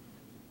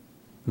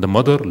 The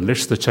mother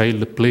lets the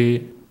child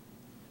play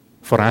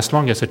for as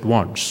long as it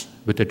wants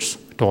with its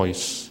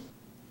toys.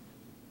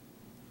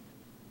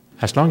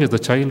 As long as the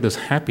child is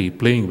happy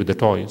playing with the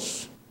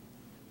toys,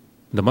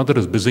 the mother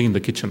is busy in the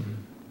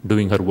kitchen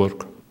doing her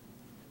work.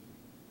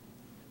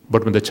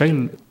 But when the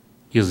child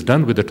is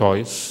done with the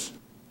toys,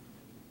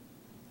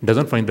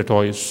 doesn't find the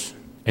toys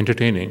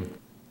entertaining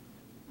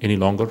any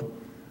longer,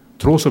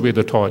 throws away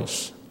the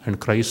toys and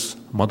cries,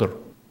 "Mother."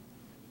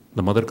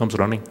 The mother comes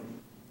running.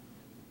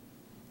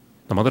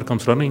 The mother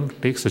comes running,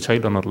 takes the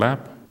child on her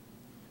lap,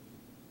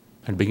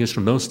 and begins to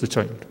nurse the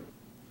child.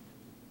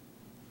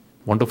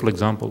 Wonderful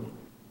example.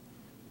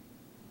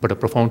 But a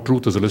profound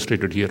truth is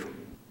illustrated here.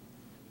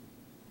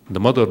 The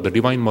mother, the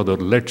Divine Mother,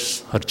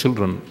 lets her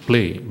children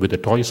play with the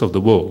toys of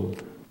the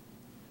world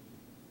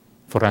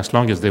for as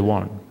long as they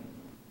want,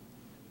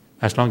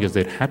 as long as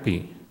they're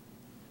happy.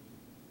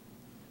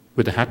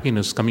 With the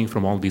happiness coming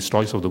from all these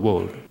toys of the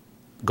world,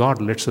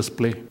 God lets us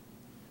play.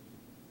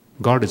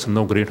 God is in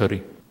no great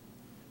hurry.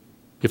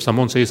 If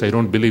someone says, I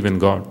don't believe in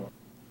God,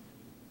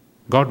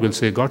 God will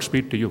say,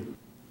 Godspeed to you.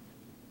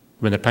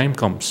 When the time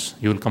comes,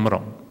 you will come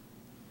around.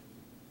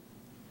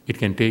 It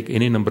can take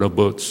any number of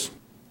births.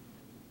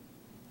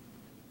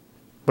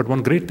 But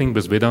one great thing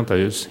with Vedanta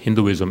is,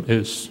 Hinduism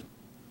is,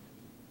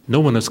 no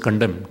one is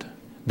condemned.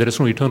 There is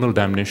no eternal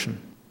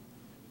damnation.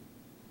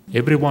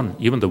 Everyone,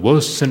 even the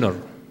worst sinner,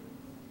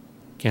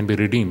 can be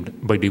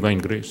redeemed by divine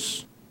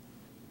grace.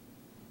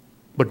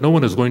 But no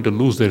one is going to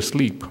lose their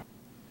sleep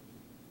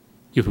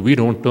if we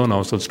don't turn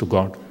ourselves to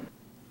God.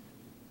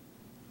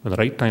 When the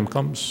right time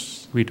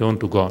comes, we turn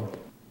to God.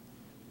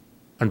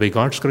 And by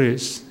God's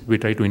grace, we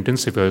try to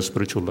intensify our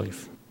spiritual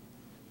life.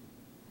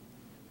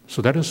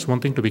 So that is one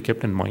thing to be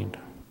kept in mind.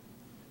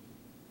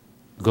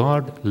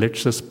 God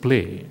lets us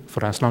play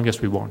for as long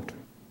as we want.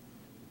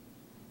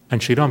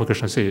 And Sri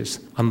Ramakrishna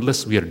says,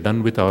 unless we are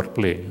done with our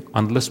play,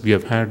 unless we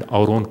have had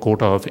our own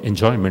quota of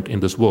enjoyment in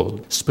this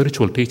world,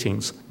 spiritual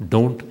teachings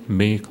don't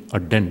make a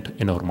dent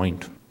in our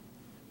mind.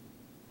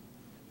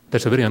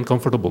 That's a very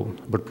uncomfortable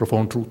but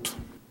profound truth.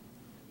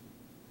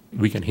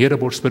 We can hear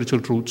about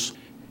spiritual truths,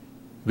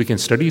 we can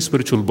study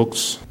spiritual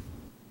books,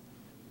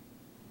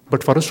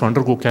 but for us to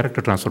undergo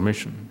character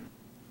transformation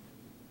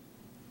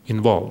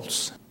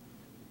involves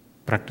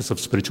practice of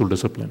spiritual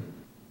discipline,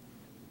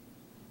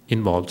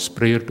 involves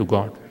prayer to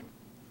God.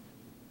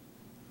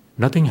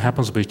 Nothing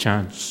happens by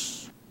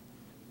chance.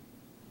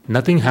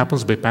 Nothing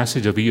happens by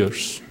passage of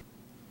years.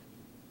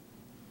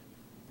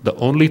 The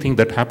only thing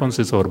that happens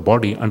is our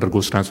body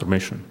undergoes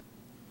transformation.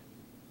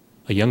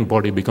 A young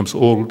body becomes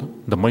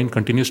old, the mind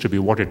continues to be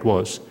what it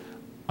was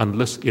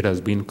unless it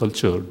has been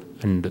cultured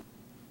and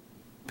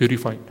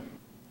purified.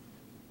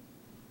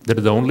 That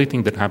is the only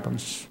thing that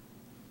happens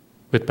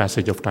with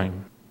passage of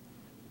time.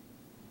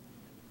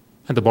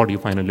 And the body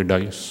finally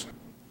dies.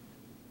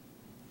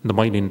 The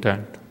mind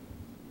intact.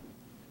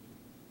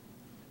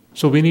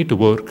 So we need to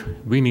work,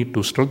 we need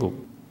to struggle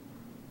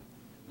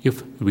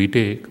if we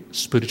take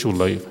spiritual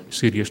life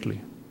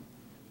seriously.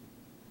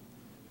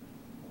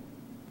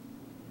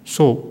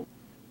 So,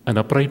 an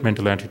upright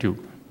mental attitude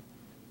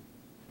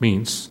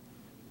means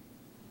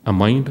a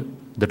mind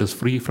that is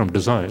free from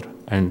desire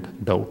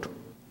and doubt.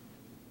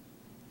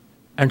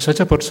 And such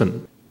a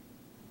person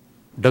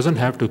doesn't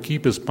have to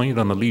keep his mind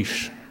on a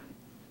leash,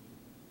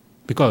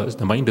 because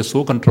the mind is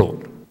so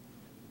controlled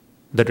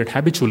that it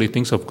habitually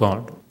thinks of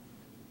God.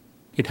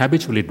 It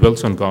habitually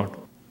dwells on God.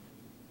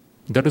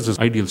 That is his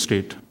ideal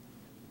state.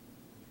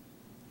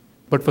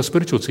 But for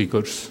spiritual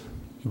seekers,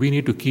 we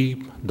need to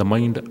keep the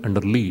mind under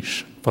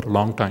leash for a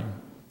long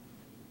time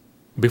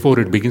before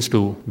it begins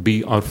to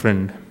be our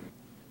friend.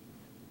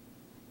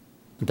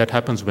 That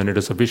happens when it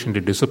is sufficiently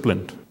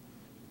disciplined.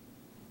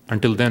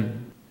 Until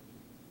then,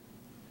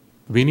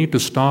 we need to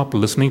stop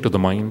listening to the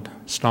mind,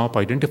 stop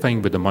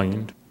identifying with the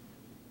mind.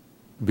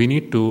 We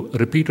need to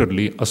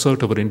repeatedly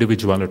assert our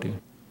individuality,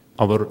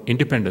 our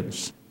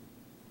independence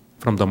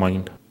from the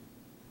mind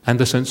and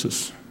the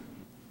senses.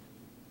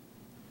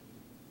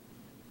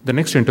 The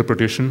next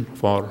interpretation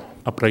for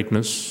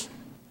uprightness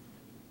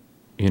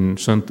in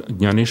Sant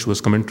Jnaneshwar's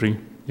commentary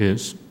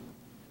is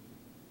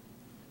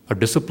a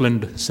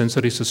disciplined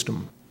sensory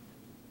system.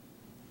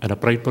 An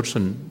upright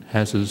person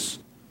has his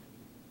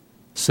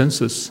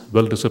senses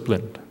well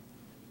disciplined.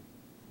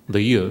 The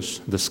ears,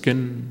 the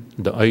skin,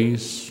 the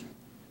eyes,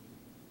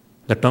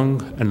 the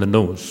tongue and the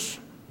nose,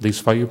 these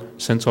 5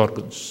 sense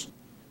organs,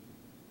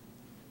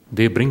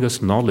 they bring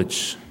us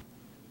knowledge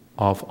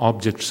of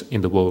objects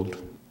in the world.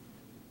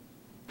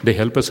 They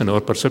help us in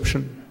our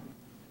perception.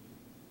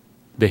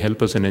 They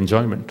help us in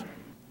enjoyment.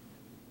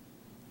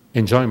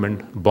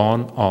 Enjoyment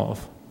born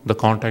of the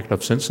contact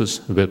of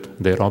senses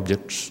with their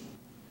objects.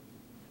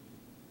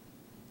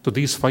 So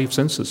these 5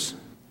 senses,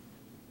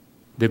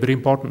 they're very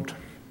important.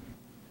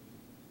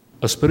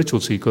 A spiritual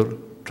seeker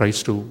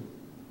tries to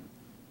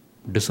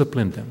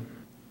discipline them,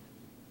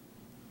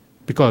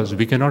 because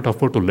we cannot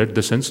afford to let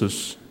the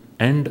senses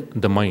and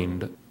the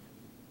mind,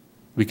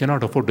 we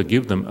cannot afford to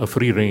give them a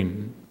free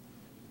rein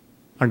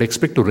and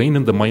expect to reign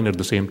in the mind at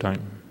the same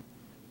time.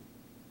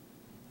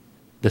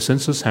 The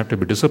senses have to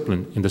be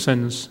disciplined in the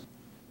sense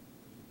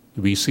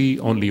we see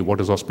only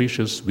what is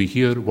auspicious, we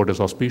hear what is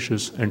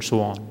auspicious, and so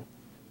on.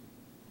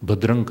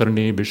 Bhadrang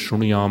karne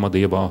vishruniyama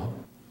devaha.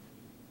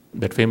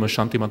 That famous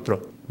Shanti mantra.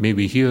 May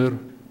we hear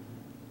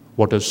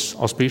what is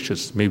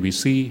auspicious, may we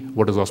see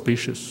what is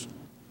auspicious.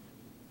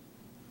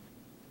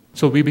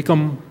 So we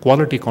become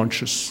quality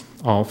conscious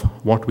of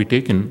what we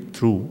take in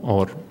through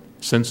our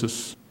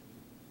senses.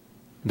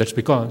 That's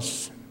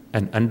because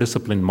an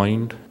undisciplined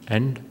mind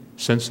and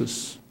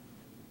senses,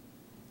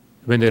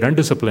 when they're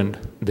undisciplined,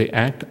 they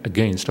act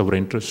against our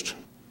interest.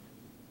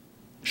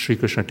 Sri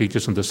Krishna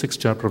teaches in the 6th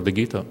chapter of the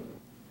Gita,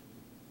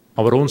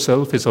 our own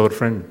self is our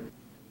friend.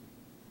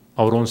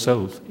 Our own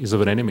self is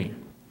our enemy.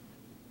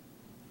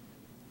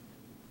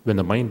 When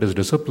the mind is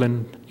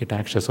disciplined, it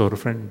acts as our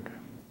friend.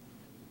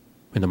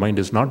 When the mind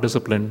is not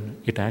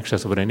disciplined, it acts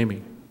as our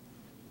enemy.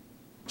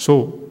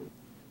 So,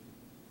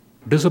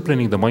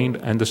 disciplining the mind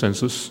and the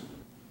senses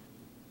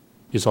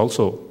is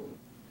also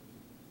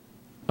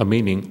a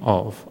meaning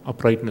of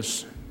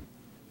uprightness.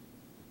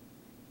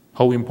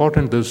 How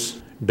important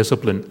this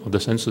discipline of the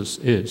senses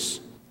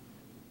is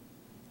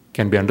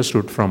can be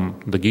understood from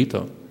the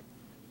Gita.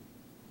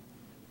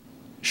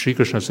 Sri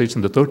Krishna says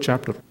in the 3rd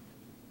chapter,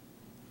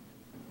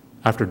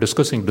 after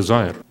discussing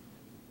desire,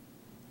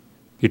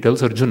 he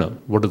tells Arjuna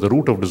what is the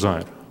root of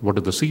desire, what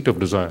is the seat of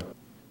desire,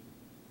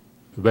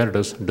 where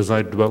does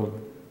desire dwell,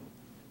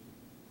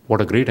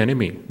 what a great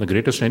enemy, the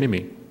greatest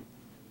enemy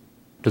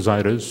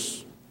desire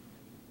is.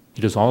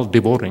 It is all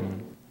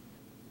devouring.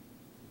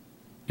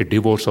 It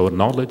devours our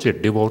knowledge,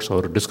 it devours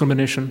our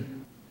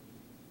discrimination,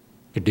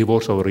 it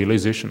devours our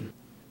realization.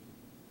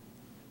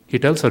 He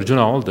tells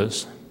Arjuna all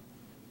this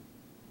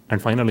and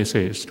finally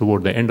says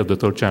toward the end of the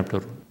 3rd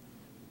chapter,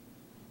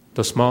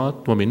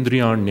 Tasmat tvam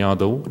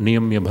indriyanyadau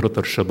niyamya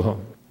bharatarshabha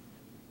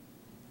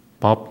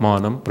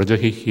papmanam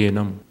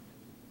prajahihyenam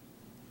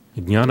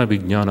jnana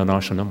vijnana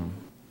nashanam.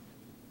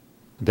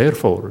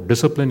 Therefore,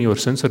 discipline your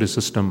sensory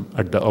system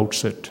at the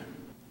outset.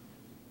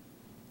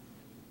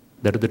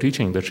 That is the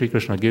teaching that Sri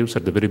Krishna gives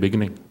at the very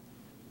beginning.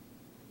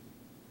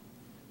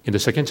 In the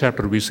 2nd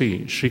chapter, we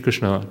see Sri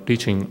Krishna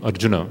teaching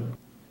Arjuna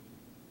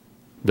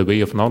the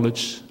way of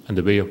knowledge and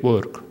the way of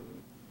work.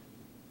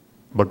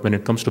 But when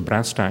it comes to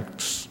brass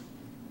tacks,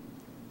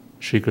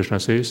 Sri Krishna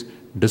says,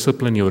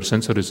 discipline your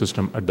sensory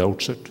system at the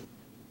outset.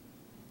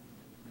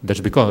 That's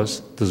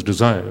because this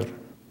desire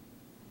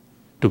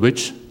to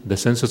which the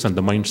senses and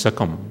the mind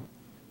succumb,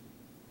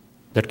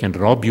 that can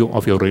rob you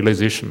of your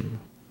realization,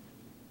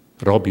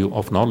 rob you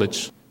of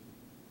knowledge,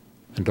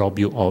 and rob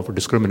you of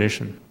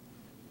discrimination.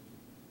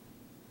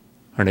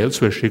 And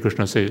elsewhere Sri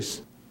Krishna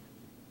says,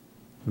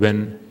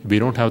 when we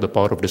don't have the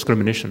power of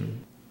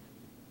discrimination,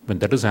 when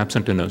that is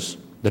absent in us,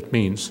 that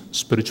means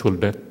spiritual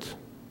death.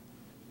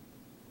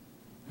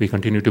 We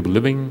continue to be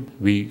living,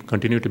 we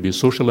continue to be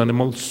social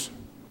animals,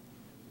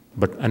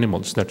 but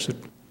animals, that's it.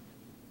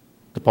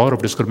 The power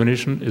of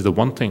discrimination is the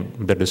one thing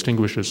that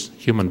distinguishes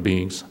human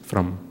beings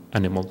from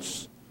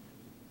animals.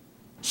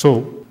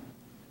 So,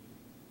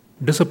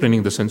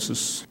 disciplining the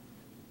senses,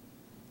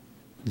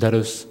 that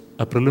is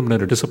a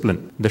preliminary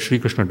discipline that Sri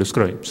Krishna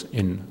describes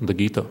in the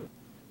Gita.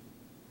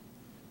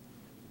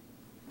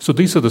 So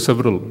these are the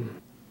several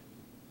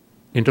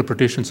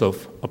interpretations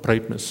of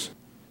uprightness.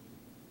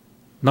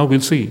 Now we'll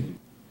see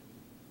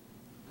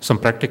some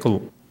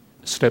practical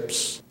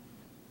steps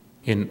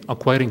in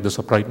acquiring this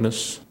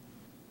uprightness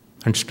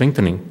and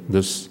strengthening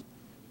this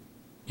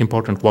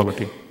important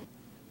quality.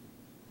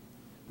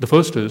 The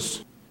first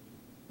is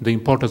the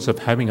importance of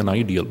having an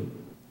ideal.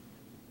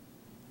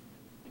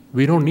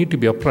 We don't need to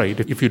be upright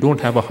if you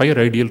don't have a higher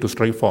ideal to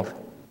strive for.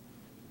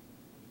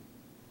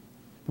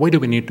 Why do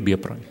we need to be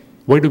upright?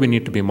 Why do we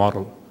need to be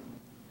moral?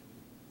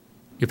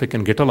 If I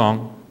can get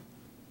along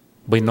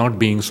by not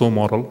being so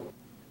moral,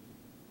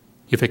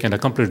 if I can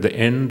accomplish the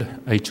end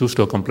I choose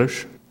to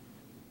accomplish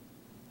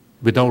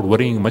without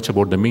worrying much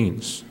about the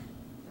means,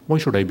 why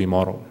should I be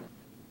moral?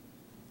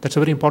 That's a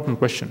very important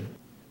question.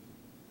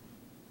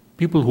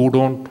 People who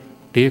don't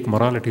take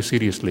morality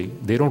seriously,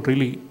 they don't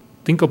really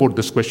think about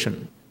this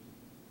question.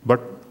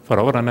 But for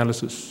our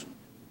analysis,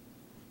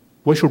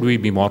 why should we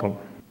be moral?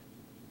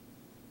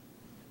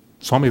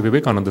 Swami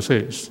Vivekananda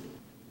says,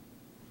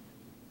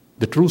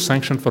 the true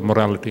sanction for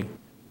morality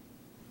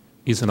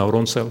is in our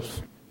own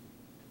self,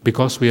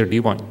 because we are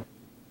divine.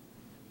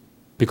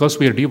 Because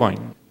we are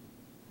divine,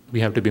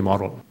 we have to be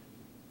moral.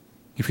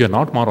 If we are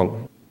not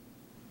moral,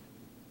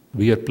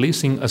 we are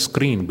placing a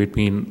screen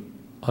between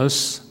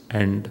us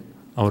and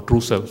our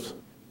true self.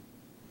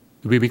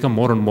 We become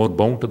more and more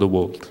bound to the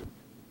world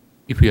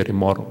if we are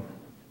immoral.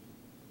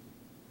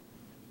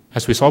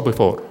 As we saw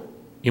before,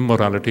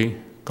 immorality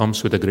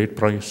comes with a great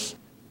price,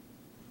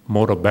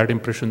 more of bad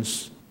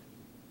impressions,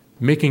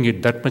 making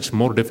it that much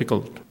more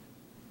difficult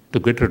to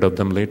get rid of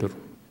them later.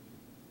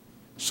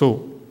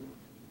 So,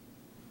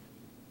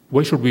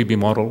 why should we be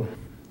moral?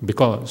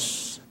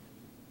 Because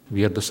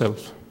we are the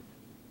self.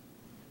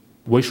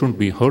 Why shouldn't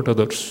we hurt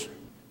others?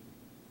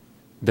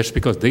 That's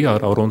because they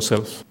are our own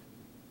self.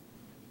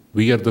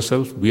 We are the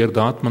self, we are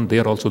the Atman, they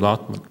are also the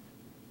Atman.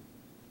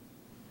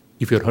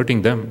 If you're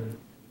hurting them,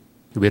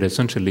 we are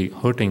essentially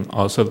hurting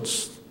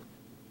ourselves.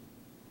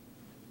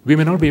 We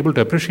may not be able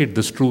to appreciate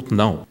this truth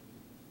now,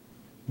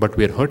 but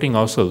we are hurting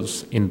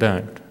ourselves in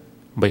that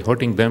by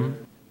hurting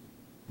them,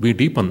 we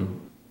deepen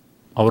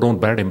our own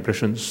bad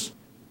impressions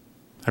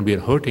and we are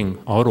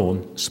hurting our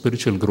own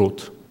spiritual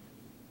growth.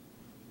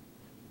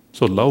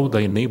 So love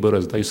thy neighbor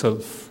as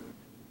thyself.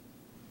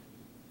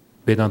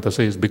 Vedanta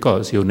says,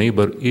 because your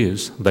neighbor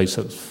is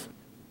thyself.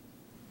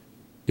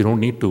 You don't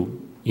need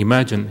to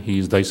imagine he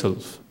is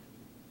thyself.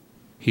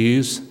 He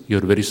is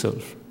your very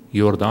self.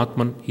 You are the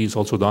Atman, he is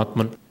also the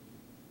Atman.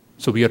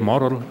 So we are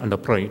moral and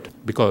upright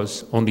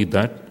because only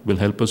that will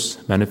help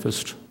us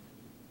manifest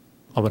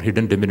our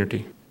hidden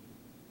divinity.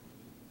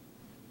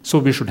 So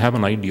we should have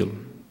an ideal.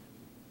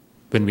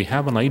 When we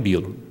have an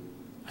ideal,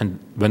 and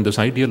when this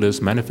ideal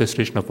is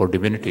manifestation of our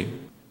divinity,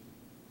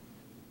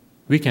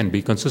 we can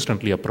be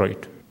consistently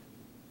upright.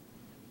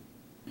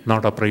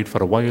 Not upright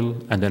for a while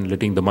and then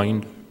letting the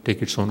mind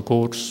take its own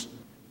course,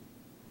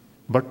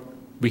 but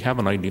we have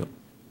an ideal.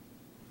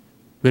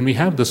 When we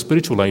have the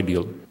spiritual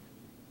ideal,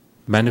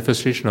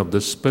 manifestation of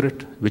the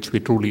spirit which we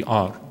truly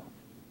are,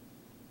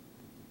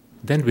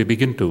 then we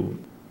begin to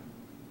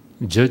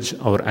judge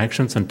our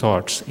actions and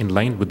thoughts in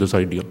line with this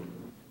ideal.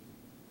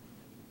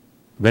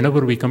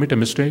 Whenever we commit a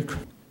mistake,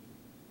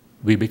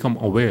 we become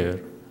aware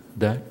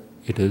that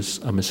it is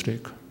a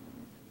mistake.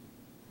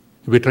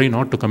 We try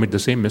not to commit the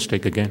same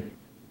mistake again.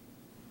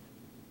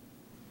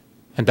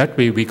 And that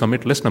way we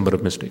commit less number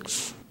of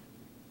mistakes.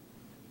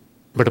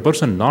 But a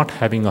person not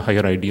having a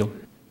higher ideal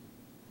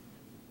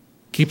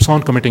keeps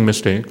on committing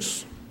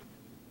mistakes,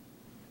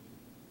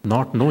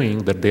 not knowing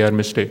that they are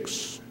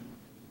mistakes,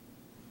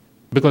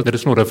 because there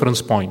is no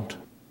reference point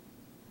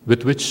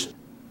with which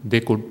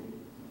they could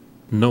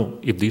know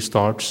if these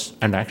thoughts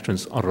and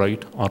actions are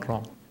right or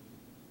wrong.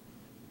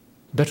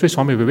 That's why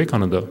Swami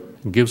Vivekananda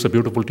gives a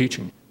beautiful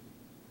teaching.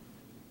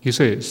 He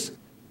says,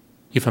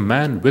 if a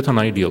man with an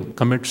ideal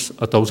commits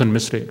 1,000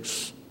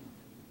 mistakes,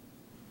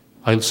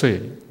 I'll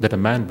say that a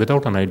man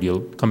without an ideal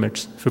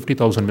commits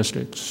 50,000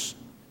 mistakes.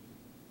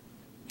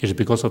 It's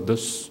because of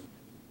this.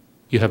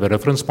 You have a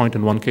reference point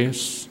in one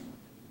case.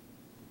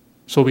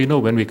 So we know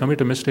when we commit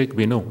a mistake,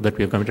 we know that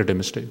we have committed a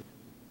mistake.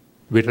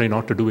 We try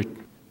not to do it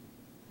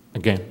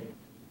again.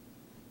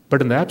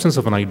 But in the absence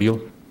of an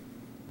ideal,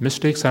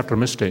 mistakes after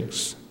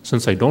mistakes,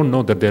 since I don't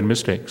know that they are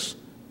mistakes,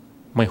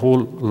 my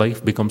whole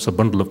life becomes a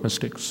bundle of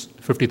mistakes,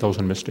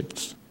 50,000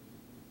 mistakes.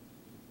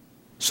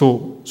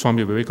 So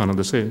Swami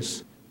Vivekananda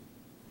says,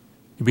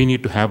 we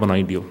need to have an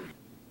ideal.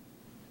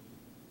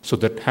 So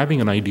that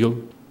having an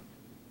ideal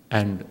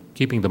and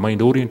keeping the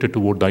mind oriented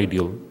toward the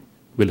ideal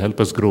will help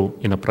us grow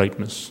in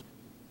uprightness.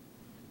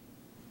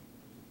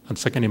 And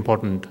second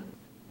important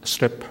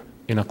step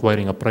in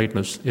acquiring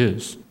uprightness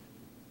is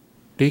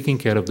taking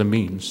care of the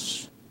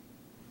means.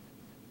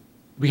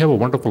 We have a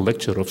wonderful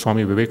lecture of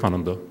Swami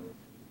Vivekananda,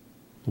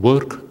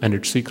 Work and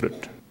Its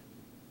Secret.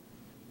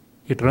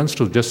 It runs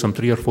to just some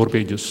 3 or 4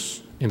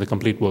 pages in the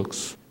complete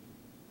works.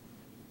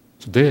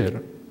 So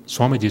there,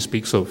 Swamiji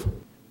speaks of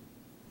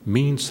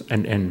means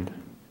and end.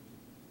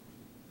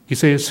 He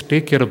says,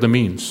 take care of the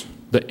means.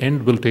 The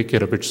end will take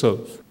care of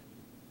itself.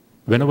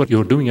 Whenever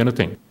you're doing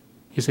anything,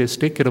 he says,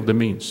 take care of the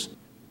means.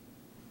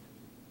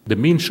 The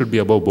means should be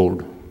above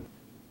board,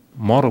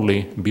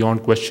 morally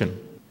beyond question.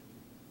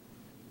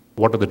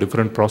 What are the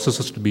different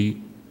processes to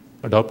be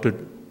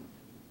adopted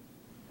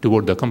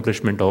toward the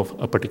accomplishment of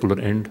a particular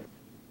end?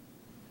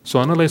 So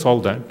analyze all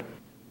that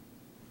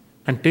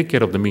and take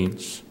care of the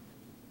means.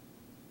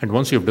 And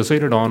once you have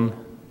decided on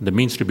the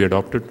means to be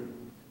adopted,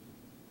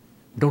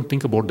 don't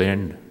think about the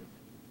end.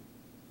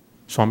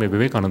 Swami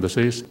Vivekananda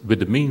says, with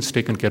the means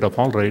taken care of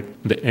all right,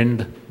 the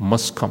end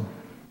must come.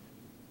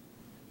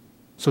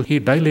 So he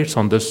dilates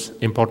on this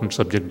important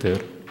subject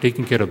there,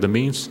 taking care of the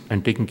means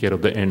and taking care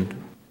of the end.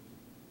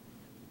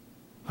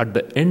 At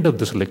the end of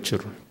this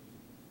lecture,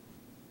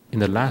 in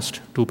the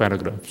last 2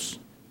 paragraphs,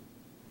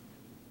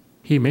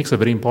 he makes a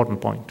very important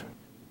point.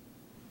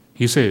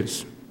 He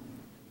says,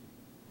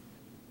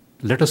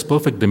 let us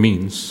perfect the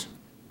means,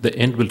 the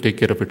end will take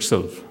care of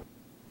itself.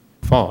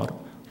 For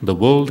the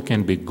world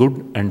can be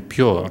good and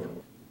pure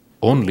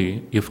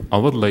only if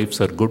our lives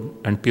are good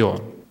and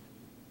pure.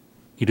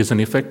 It is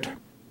an effect,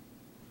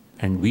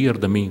 and we are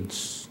the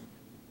means.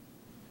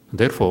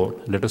 Therefore,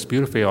 let us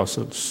purify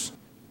ourselves.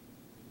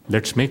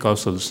 Let's make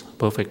ourselves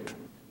perfect.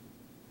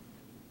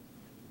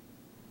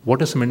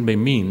 What is meant by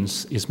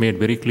means is made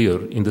very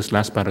clear in this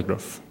last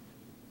paragraph.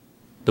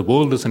 The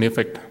world is an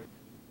effect,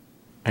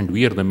 and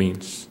we are the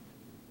means.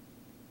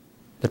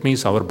 That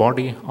means our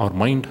body, our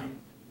mind,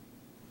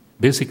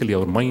 basically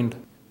our mind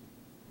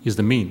is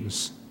the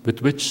means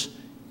with which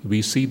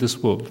we see this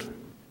world,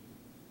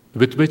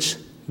 with which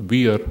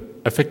we are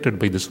affected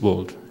by this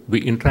world,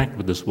 we interact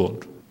with this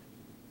world.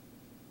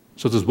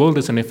 So this world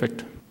is an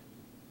effect.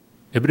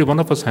 Every one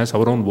of us has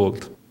our own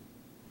world.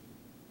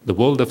 The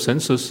world of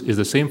senses is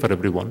the same for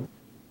everyone.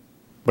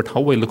 But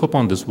how I look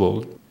upon this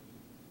world,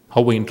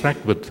 how I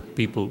interact with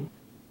people,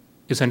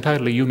 is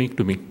entirely unique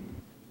to me.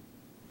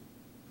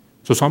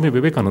 So Swami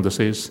Vivekananda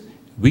says,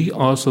 we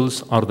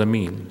ourselves are the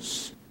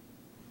means.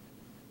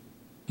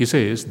 He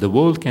says, the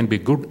world can be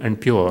good and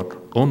pure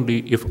only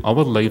if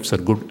our lives are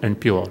good and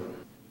pure.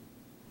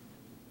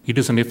 It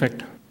is an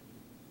effect,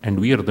 and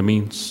we are the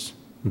means.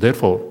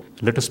 Therefore,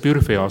 let us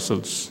purify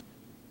ourselves.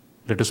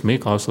 Let us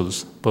make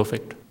ourselves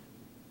perfect.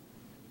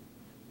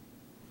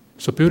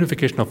 So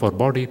purification of our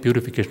body,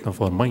 purification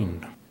of our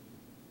mind,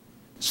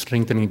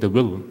 strengthening the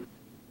will,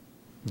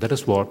 that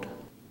is what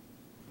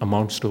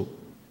amounts to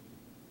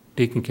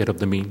taking care of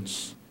the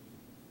means.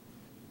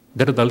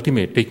 That is the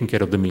ultimate taking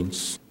care of the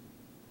means.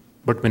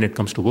 But when it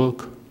comes to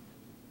work,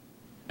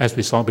 as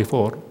we saw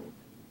before,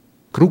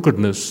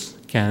 crookedness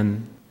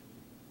can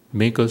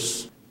make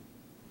us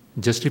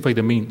justify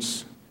the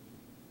means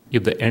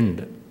if the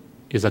end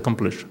is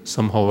accomplished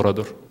somehow or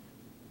other.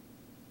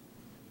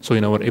 So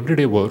in our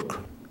everyday work,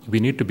 we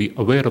need to be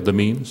aware of the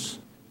means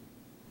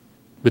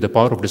with the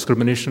power of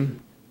discrimination,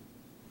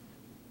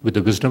 with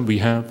the wisdom we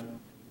have.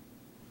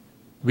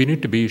 We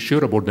need to be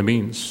sure about the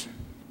means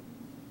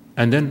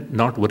and then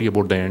not worry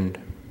about the end.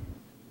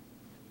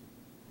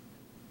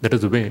 That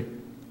is the way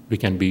we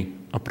can be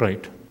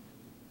upright.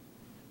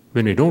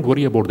 When we don't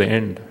worry about the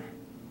end,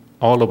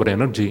 all our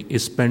energy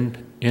is spent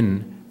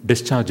in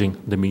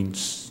discharging the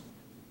means.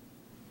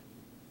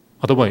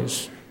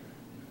 Otherwise,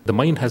 the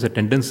mind has a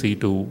tendency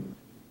to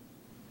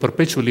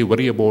perpetually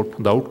worry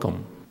about the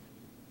outcome.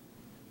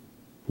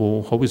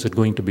 Oh, how is it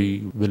going to be?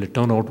 Will it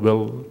turn out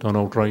well, turn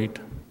out right?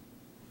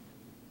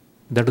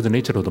 That is the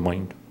nature of the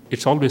mind.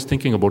 It's always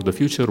thinking about the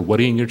future,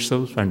 worrying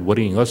itself and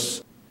worrying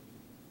us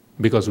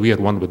because we are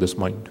one with this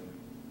mind.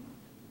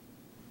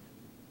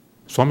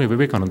 Swami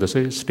Vivekananda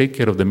says, take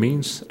care of the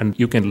means and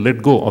you can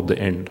let go of the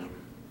end.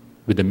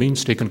 With the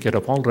means taken care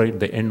of, all right,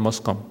 the end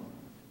must come.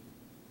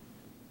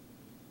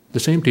 The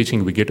same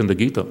teaching we get in the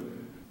Gita.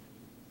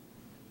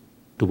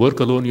 To work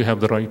alone you have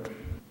the right,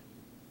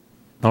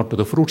 not to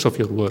the fruits of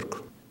your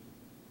work.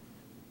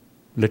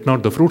 Let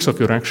not the fruits of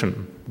your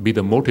action be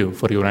the motive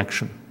for your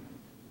action.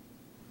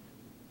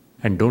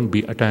 And don't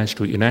be attached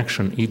to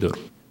inaction either.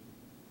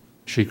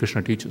 Sri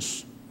Krishna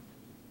teaches.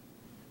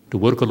 To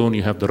work alone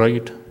you have the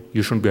right,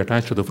 you shouldn't be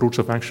attached to the fruits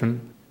of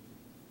action.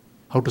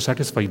 How to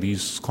satisfy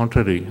these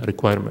contrary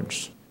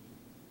requirements?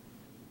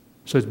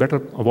 So it's better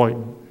avoid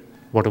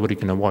whatever you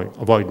can avoid.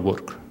 Avoid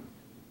work.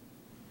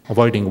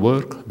 Avoiding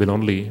work will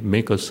only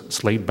make us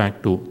slide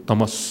back to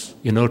tamas,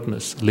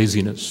 inertness,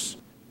 laziness.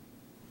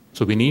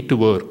 So we need to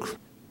work.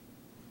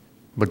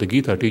 But the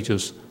Gita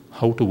teaches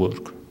how to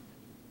work.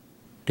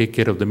 Take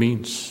care of the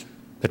means.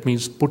 That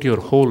means put your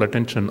whole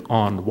attention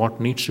on what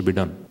needs to be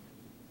done.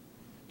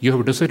 You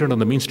have decided on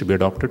the means to be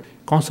adopted.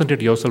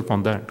 Concentrate yourself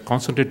on that.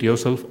 Concentrate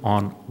yourself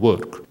on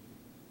work.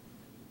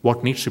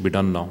 What needs to be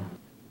done now?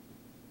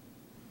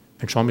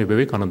 And Swami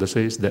Vivekananda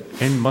says the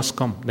end must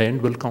come. The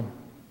end will come.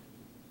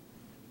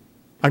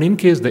 And in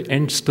case the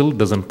end still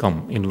doesn't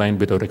come in line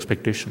with our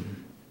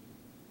expectation,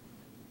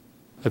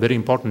 a very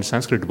important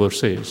Sanskrit verse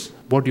says,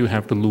 what do you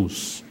have to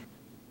lose?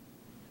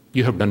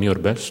 You have done your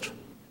best.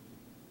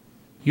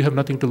 You have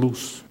nothing to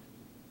lose.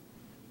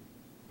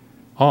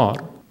 Or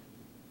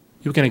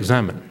you can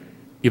examine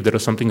if there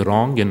is something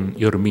wrong in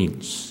your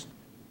means.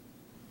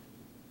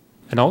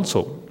 And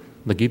also,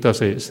 the Gita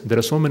says there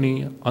are so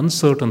many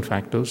uncertain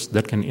factors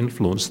that can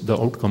influence the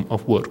outcome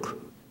of work.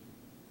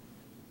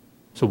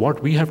 So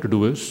what we have to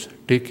do is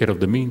take care of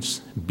the means,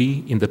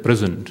 be in the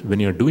present. When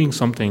you're doing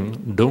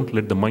something, don't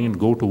let the mind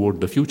go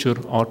toward the future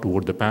or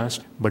toward the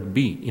past, but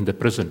be in the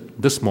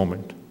present, this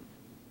moment.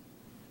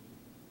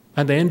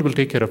 And the end will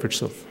take care of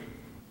itself.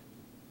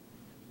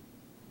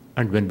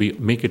 And when we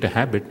make it a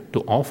habit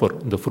to offer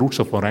the fruits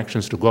of our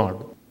actions to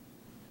God,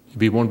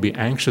 we won't be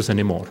anxious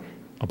anymore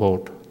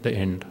about the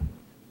end.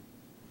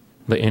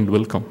 The end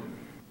will come.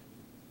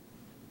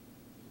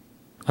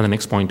 And the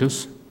next point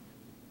is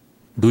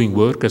doing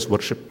work as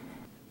worship.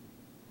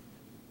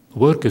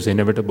 Work is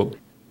inevitable.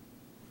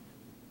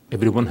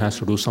 Everyone has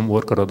to do some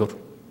work or other.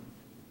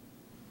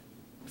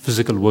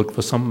 Physical work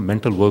for some,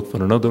 mental work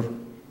for another.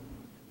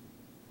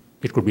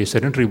 It could be a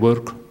sedentary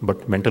work,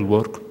 but mental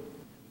work.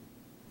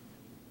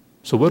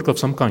 So work of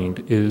some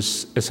kind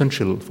is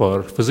essential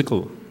for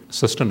physical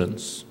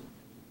sustenance.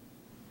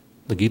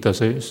 The Gita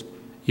says,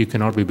 you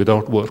cannot be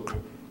without work.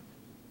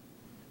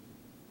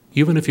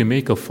 Even if you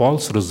make a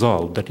false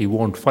resolve that you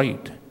won't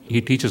fight, he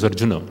teaches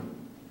Arjuna.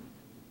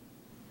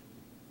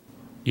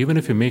 Even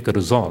if you make a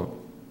resolve,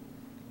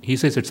 he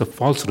says it's a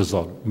false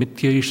resolve.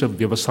 Mithyaisha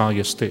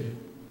vyavasayaste.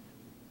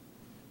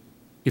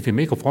 If you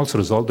make a false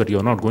resolve that you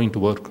are not going to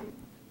work,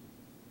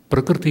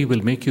 Prakriti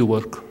will make you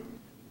work.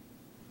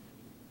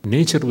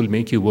 Nature will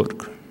make you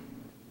work.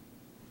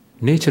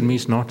 Nature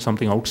means not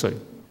something outside.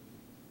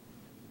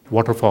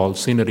 Waterfall,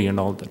 scenery and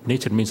all that.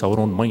 Nature means our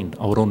own mind,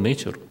 our own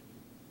nature.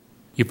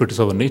 If it is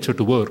our nature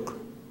to work,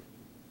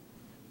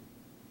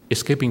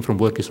 escaping from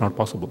work is not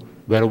possible.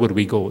 Wherever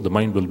we go, the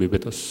mind will be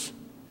with us.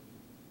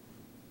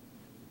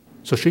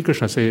 So Sri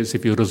Krishna says,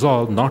 if you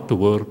resolve not to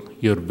work,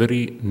 your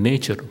very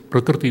nature,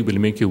 Prakriti, will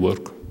make you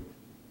work.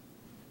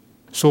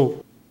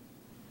 So,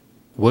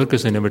 work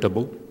is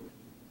inevitable.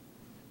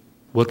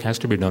 Work has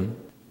to be done.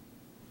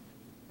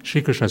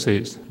 Sri Krishna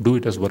says, do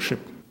it as worship.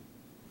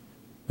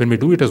 When we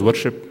do it as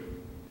worship,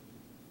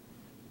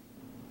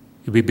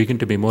 we begin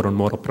to be more and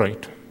more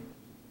upright.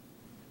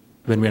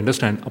 When we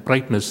understand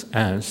uprightness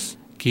as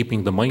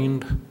keeping the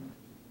mind,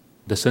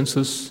 the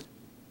senses,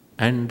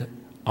 and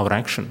our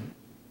action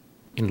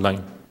in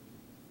line.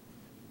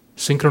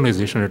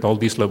 Synchronization at all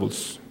these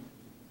levels.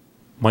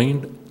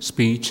 Mind,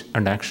 speech,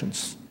 and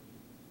actions.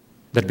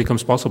 That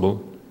becomes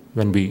possible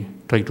when we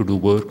try to do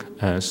work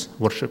as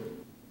worship.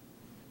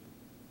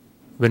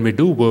 When we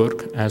do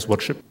work as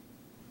worship,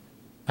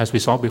 as we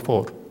saw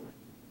before,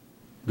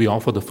 we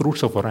offer the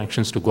fruits of our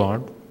actions to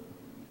God,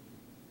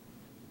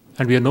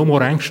 and we are no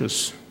more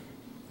anxious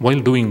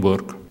while doing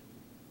work.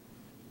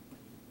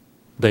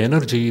 The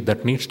energy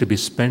that needs to be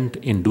spent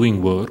in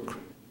doing work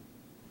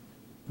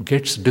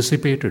gets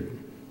dissipated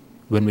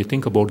when we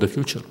think about the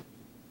future,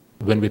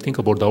 when we think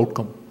about the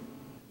outcome.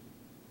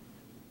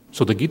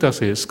 So the Gita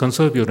says,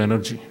 conserve your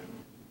energy.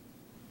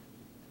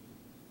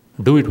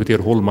 Do it with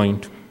your whole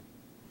mind.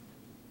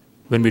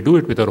 When we do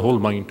it with our whole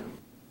mind,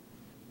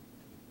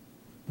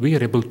 we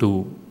are able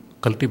to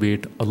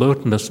cultivate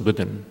alertness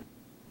within.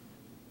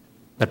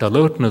 That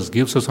alertness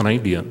gives us an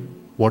idea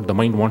what the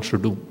mind wants to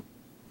do.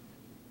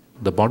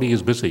 The body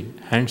is busy,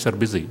 hands are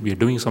busy, we are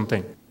doing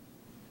something.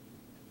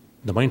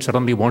 The mind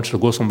suddenly wants to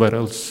go somewhere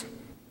else.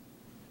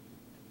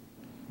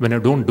 When I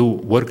don't do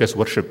work as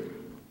worship,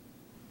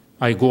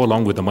 I go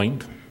along with the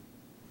mind.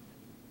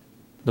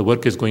 The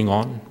work is going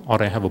on,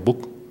 or I have a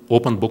book,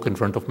 open book in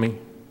front of me.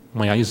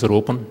 My eyes are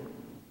open.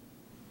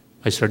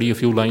 I study a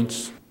few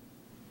lines.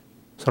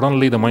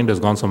 Suddenly the mind has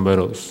gone somewhere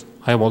else.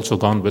 I have also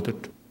gone with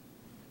it.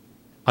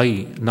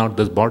 I, not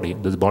this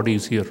body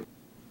is here,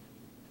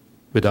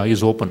 with the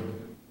eyes open.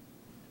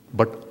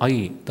 But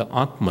I, the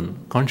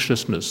Atman,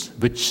 consciousness,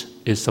 which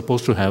is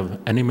supposed to have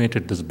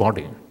animated this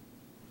body,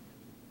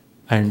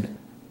 and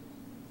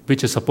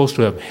which is supposed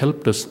to have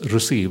helped us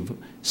receive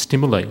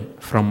stimuli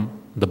from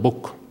the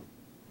book,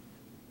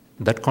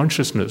 that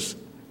consciousness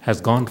has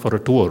gone for a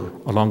tour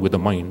along with the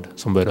mind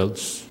somewhere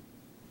else.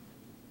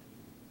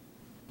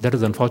 That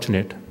is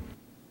unfortunate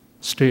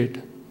state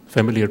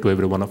familiar to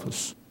every one of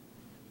us.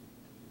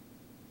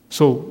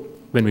 So,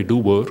 when we do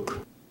work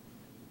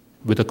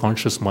with a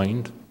conscious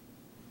mind,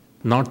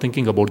 not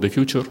thinking about the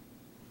future,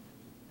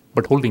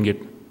 but holding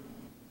it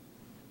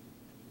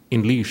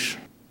in leash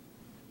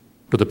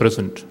to the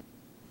present,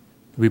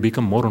 we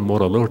become more and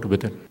more alert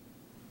with it.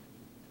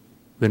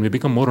 When we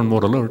become more and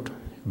more alert,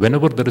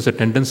 whenever there is a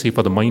tendency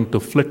for the mind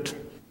to flit,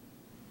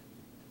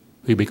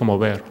 we become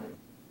aware.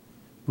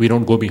 We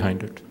don't go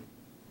behind it.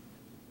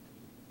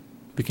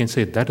 We can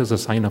say that is a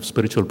sign of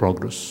spiritual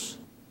progress.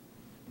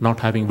 Not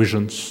having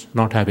visions,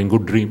 not having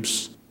good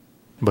dreams,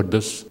 but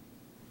this.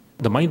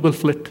 The mind will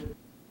flit.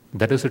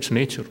 That is its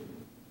nature.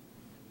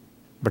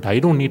 But I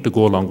don't need to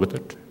go along with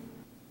it.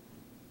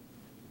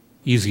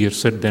 Easier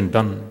said than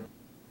done.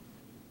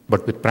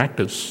 But with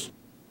practice,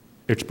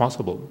 it's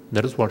possible.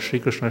 That is what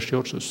Sri Krishna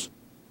assures us.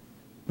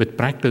 With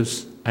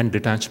practice and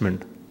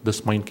detachment,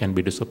 this mind can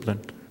be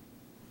disciplined.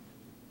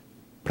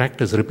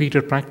 Practice,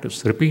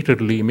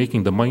 repeatedly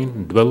making the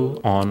mind dwell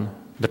on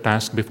the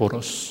task before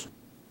us.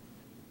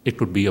 It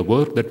could be a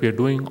work that we are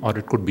doing, or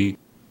it could be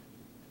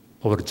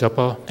our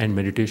japa and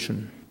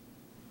meditation.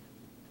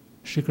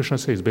 Sri Krishna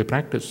says, by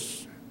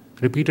practice,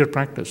 repeated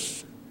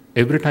practice,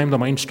 every time the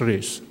mind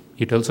strays,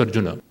 he tells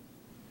Arjuna,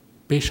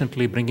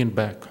 patiently bring it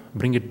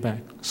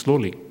back,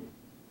 slowly.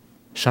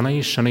 Shanai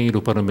shanai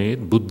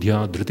ruparamed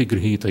buddhya dhriti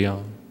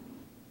grihitaya.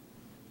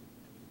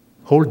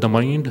 Hold the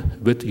mind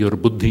with your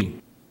buddhi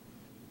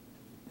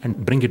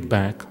and bring it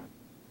back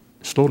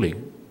slowly.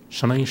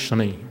 Shanai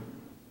shanai.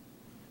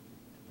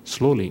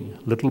 Slowly,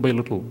 little by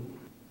little,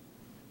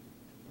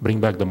 bring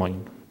back the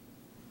mind.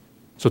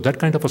 So that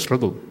kind of a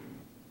struggle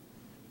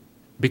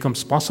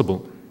becomes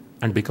possible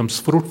and becomes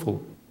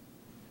fruitful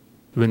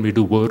when we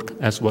do work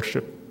as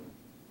worship.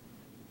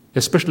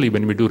 Especially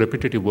when we do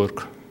repetitive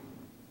work.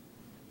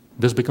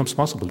 This becomes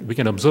possible. We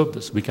can observe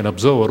this. We can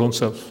observe our own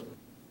self.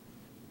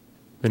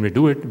 When we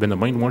do it, when the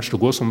mind wants to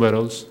go somewhere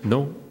else,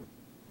 no.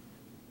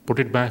 Put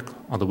it back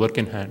on the work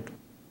in hand.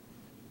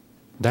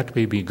 That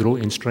way we grow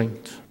in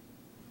strength.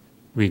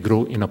 We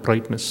grow in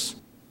uprightness.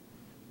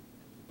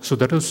 So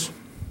that is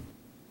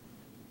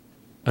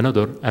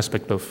another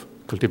aspect of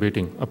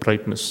cultivating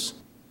uprightness.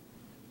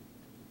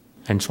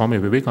 And Swami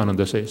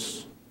Vivekananda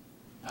says,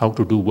 how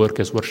to do work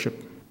as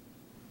worship.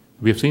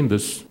 We have seen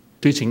this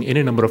teaching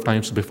any number of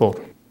times before,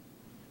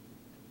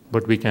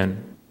 but we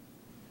can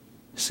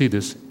see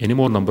this any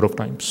more number of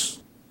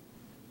times.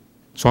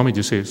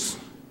 Swamiji says,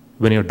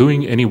 when you are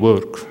doing any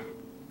work,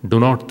 do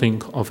not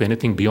think of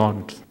anything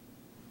beyond.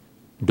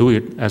 Do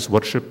it as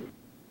worship,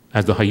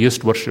 as the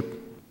highest worship,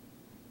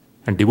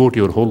 and devote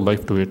your whole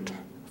life to it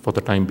for the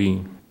time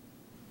being.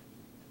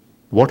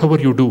 Whatever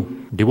you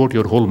do, devote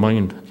your whole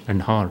mind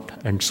and heart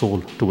and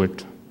soul to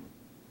it.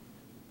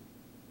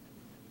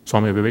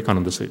 Swami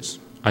Vivekananda says,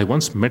 I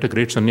once met a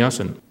great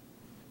sannyasin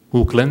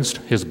who cleansed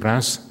his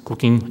brass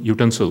cooking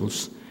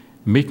utensils,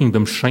 making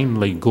them shine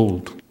like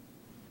gold,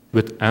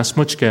 with as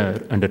much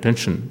care and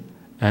attention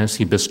as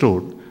he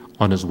bestowed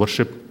on his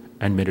worship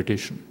and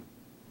meditation.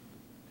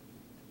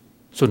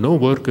 So no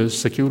work is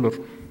secular,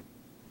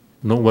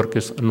 no work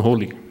is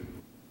unholy.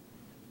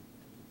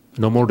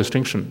 No more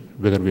distinction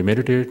whether we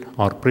meditate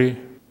or pray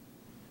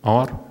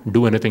or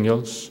do anything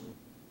else.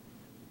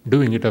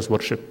 Doing it as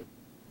worship.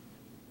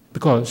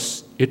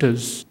 Because it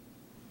is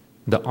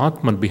the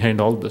Atman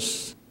behind all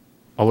this,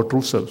 our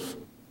true self.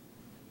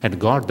 And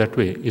God that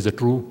way is a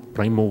true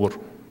prime mover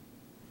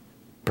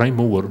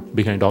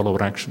behind all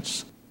our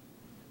actions.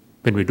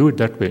 When we do it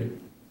that way,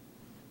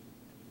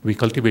 we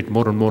cultivate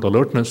more and more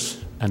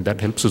alertness, and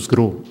that helps us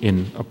grow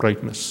in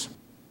uprightness.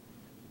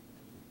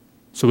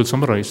 So we'll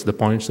summarize the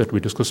points that we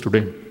discussed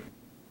today.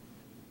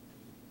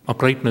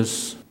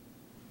 Uprightness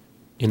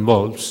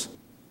involves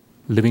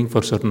living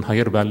for certain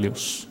higher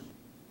values,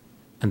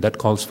 and that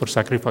calls for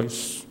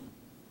sacrifice.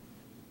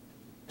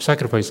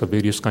 Sacrifice of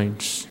various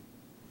kinds.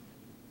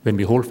 When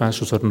we hold fast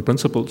to certain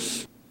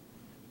principles,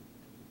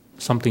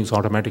 some things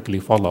automatically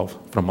fall off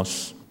from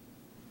us.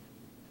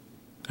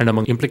 And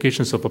among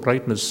implications of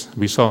uprightness,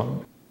 we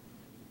saw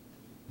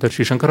that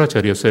Sri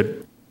Shankaracharya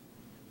said,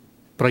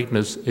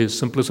 uprightness is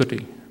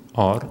simplicity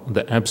or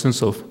the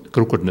absence of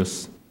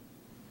crookedness.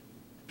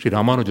 Sri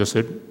Ramanuja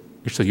said,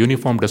 it's a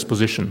uniform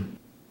disposition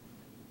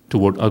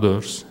toward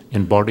others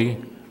in body,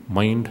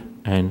 mind,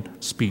 and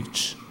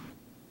speech.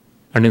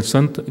 And in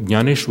Sant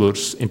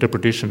Jnaneshwar's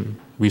interpretation,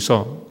 we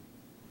saw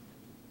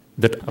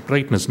that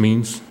uprightness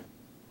means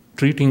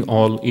treating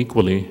all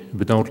equally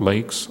without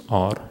likes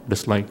or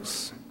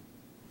dislikes,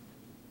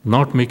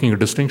 not making a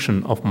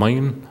distinction of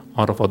mine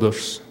or of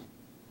others,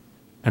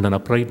 and an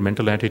upright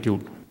mental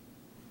attitude,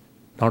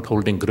 not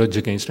holding grudge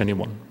against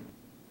anyone.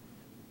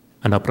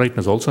 And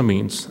uprightness also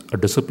means a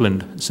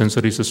disciplined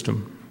sensory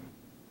system.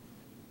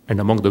 And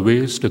among the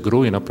ways to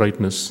grow in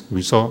uprightness,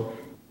 we saw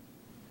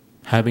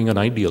having an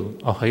ideal,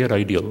 a higher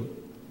ideal,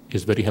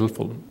 is very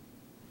helpful.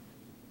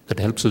 That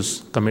helps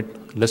us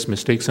commit less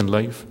mistakes in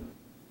life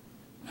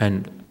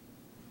and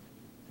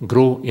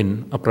grow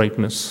in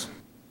uprightness.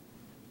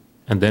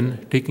 And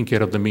then taking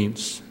care of the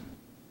means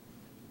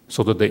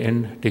so that the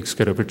end takes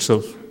care of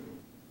itself.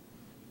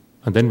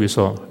 And then we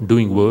saw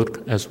doing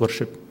work as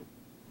worship,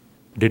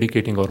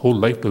 dedicating our whole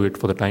life to it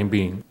for the time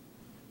being,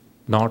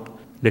 not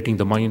letting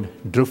the mind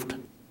drift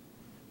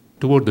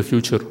toward the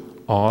future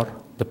or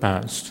the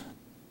past,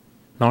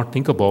 not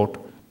think about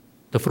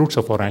the fruits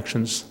of our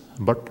actions,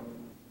 but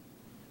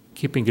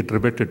keeping it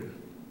riveted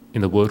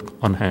in the work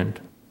on hand.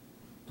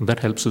 And that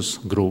helps us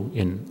grow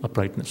in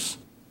uprightness.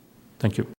 Thank you.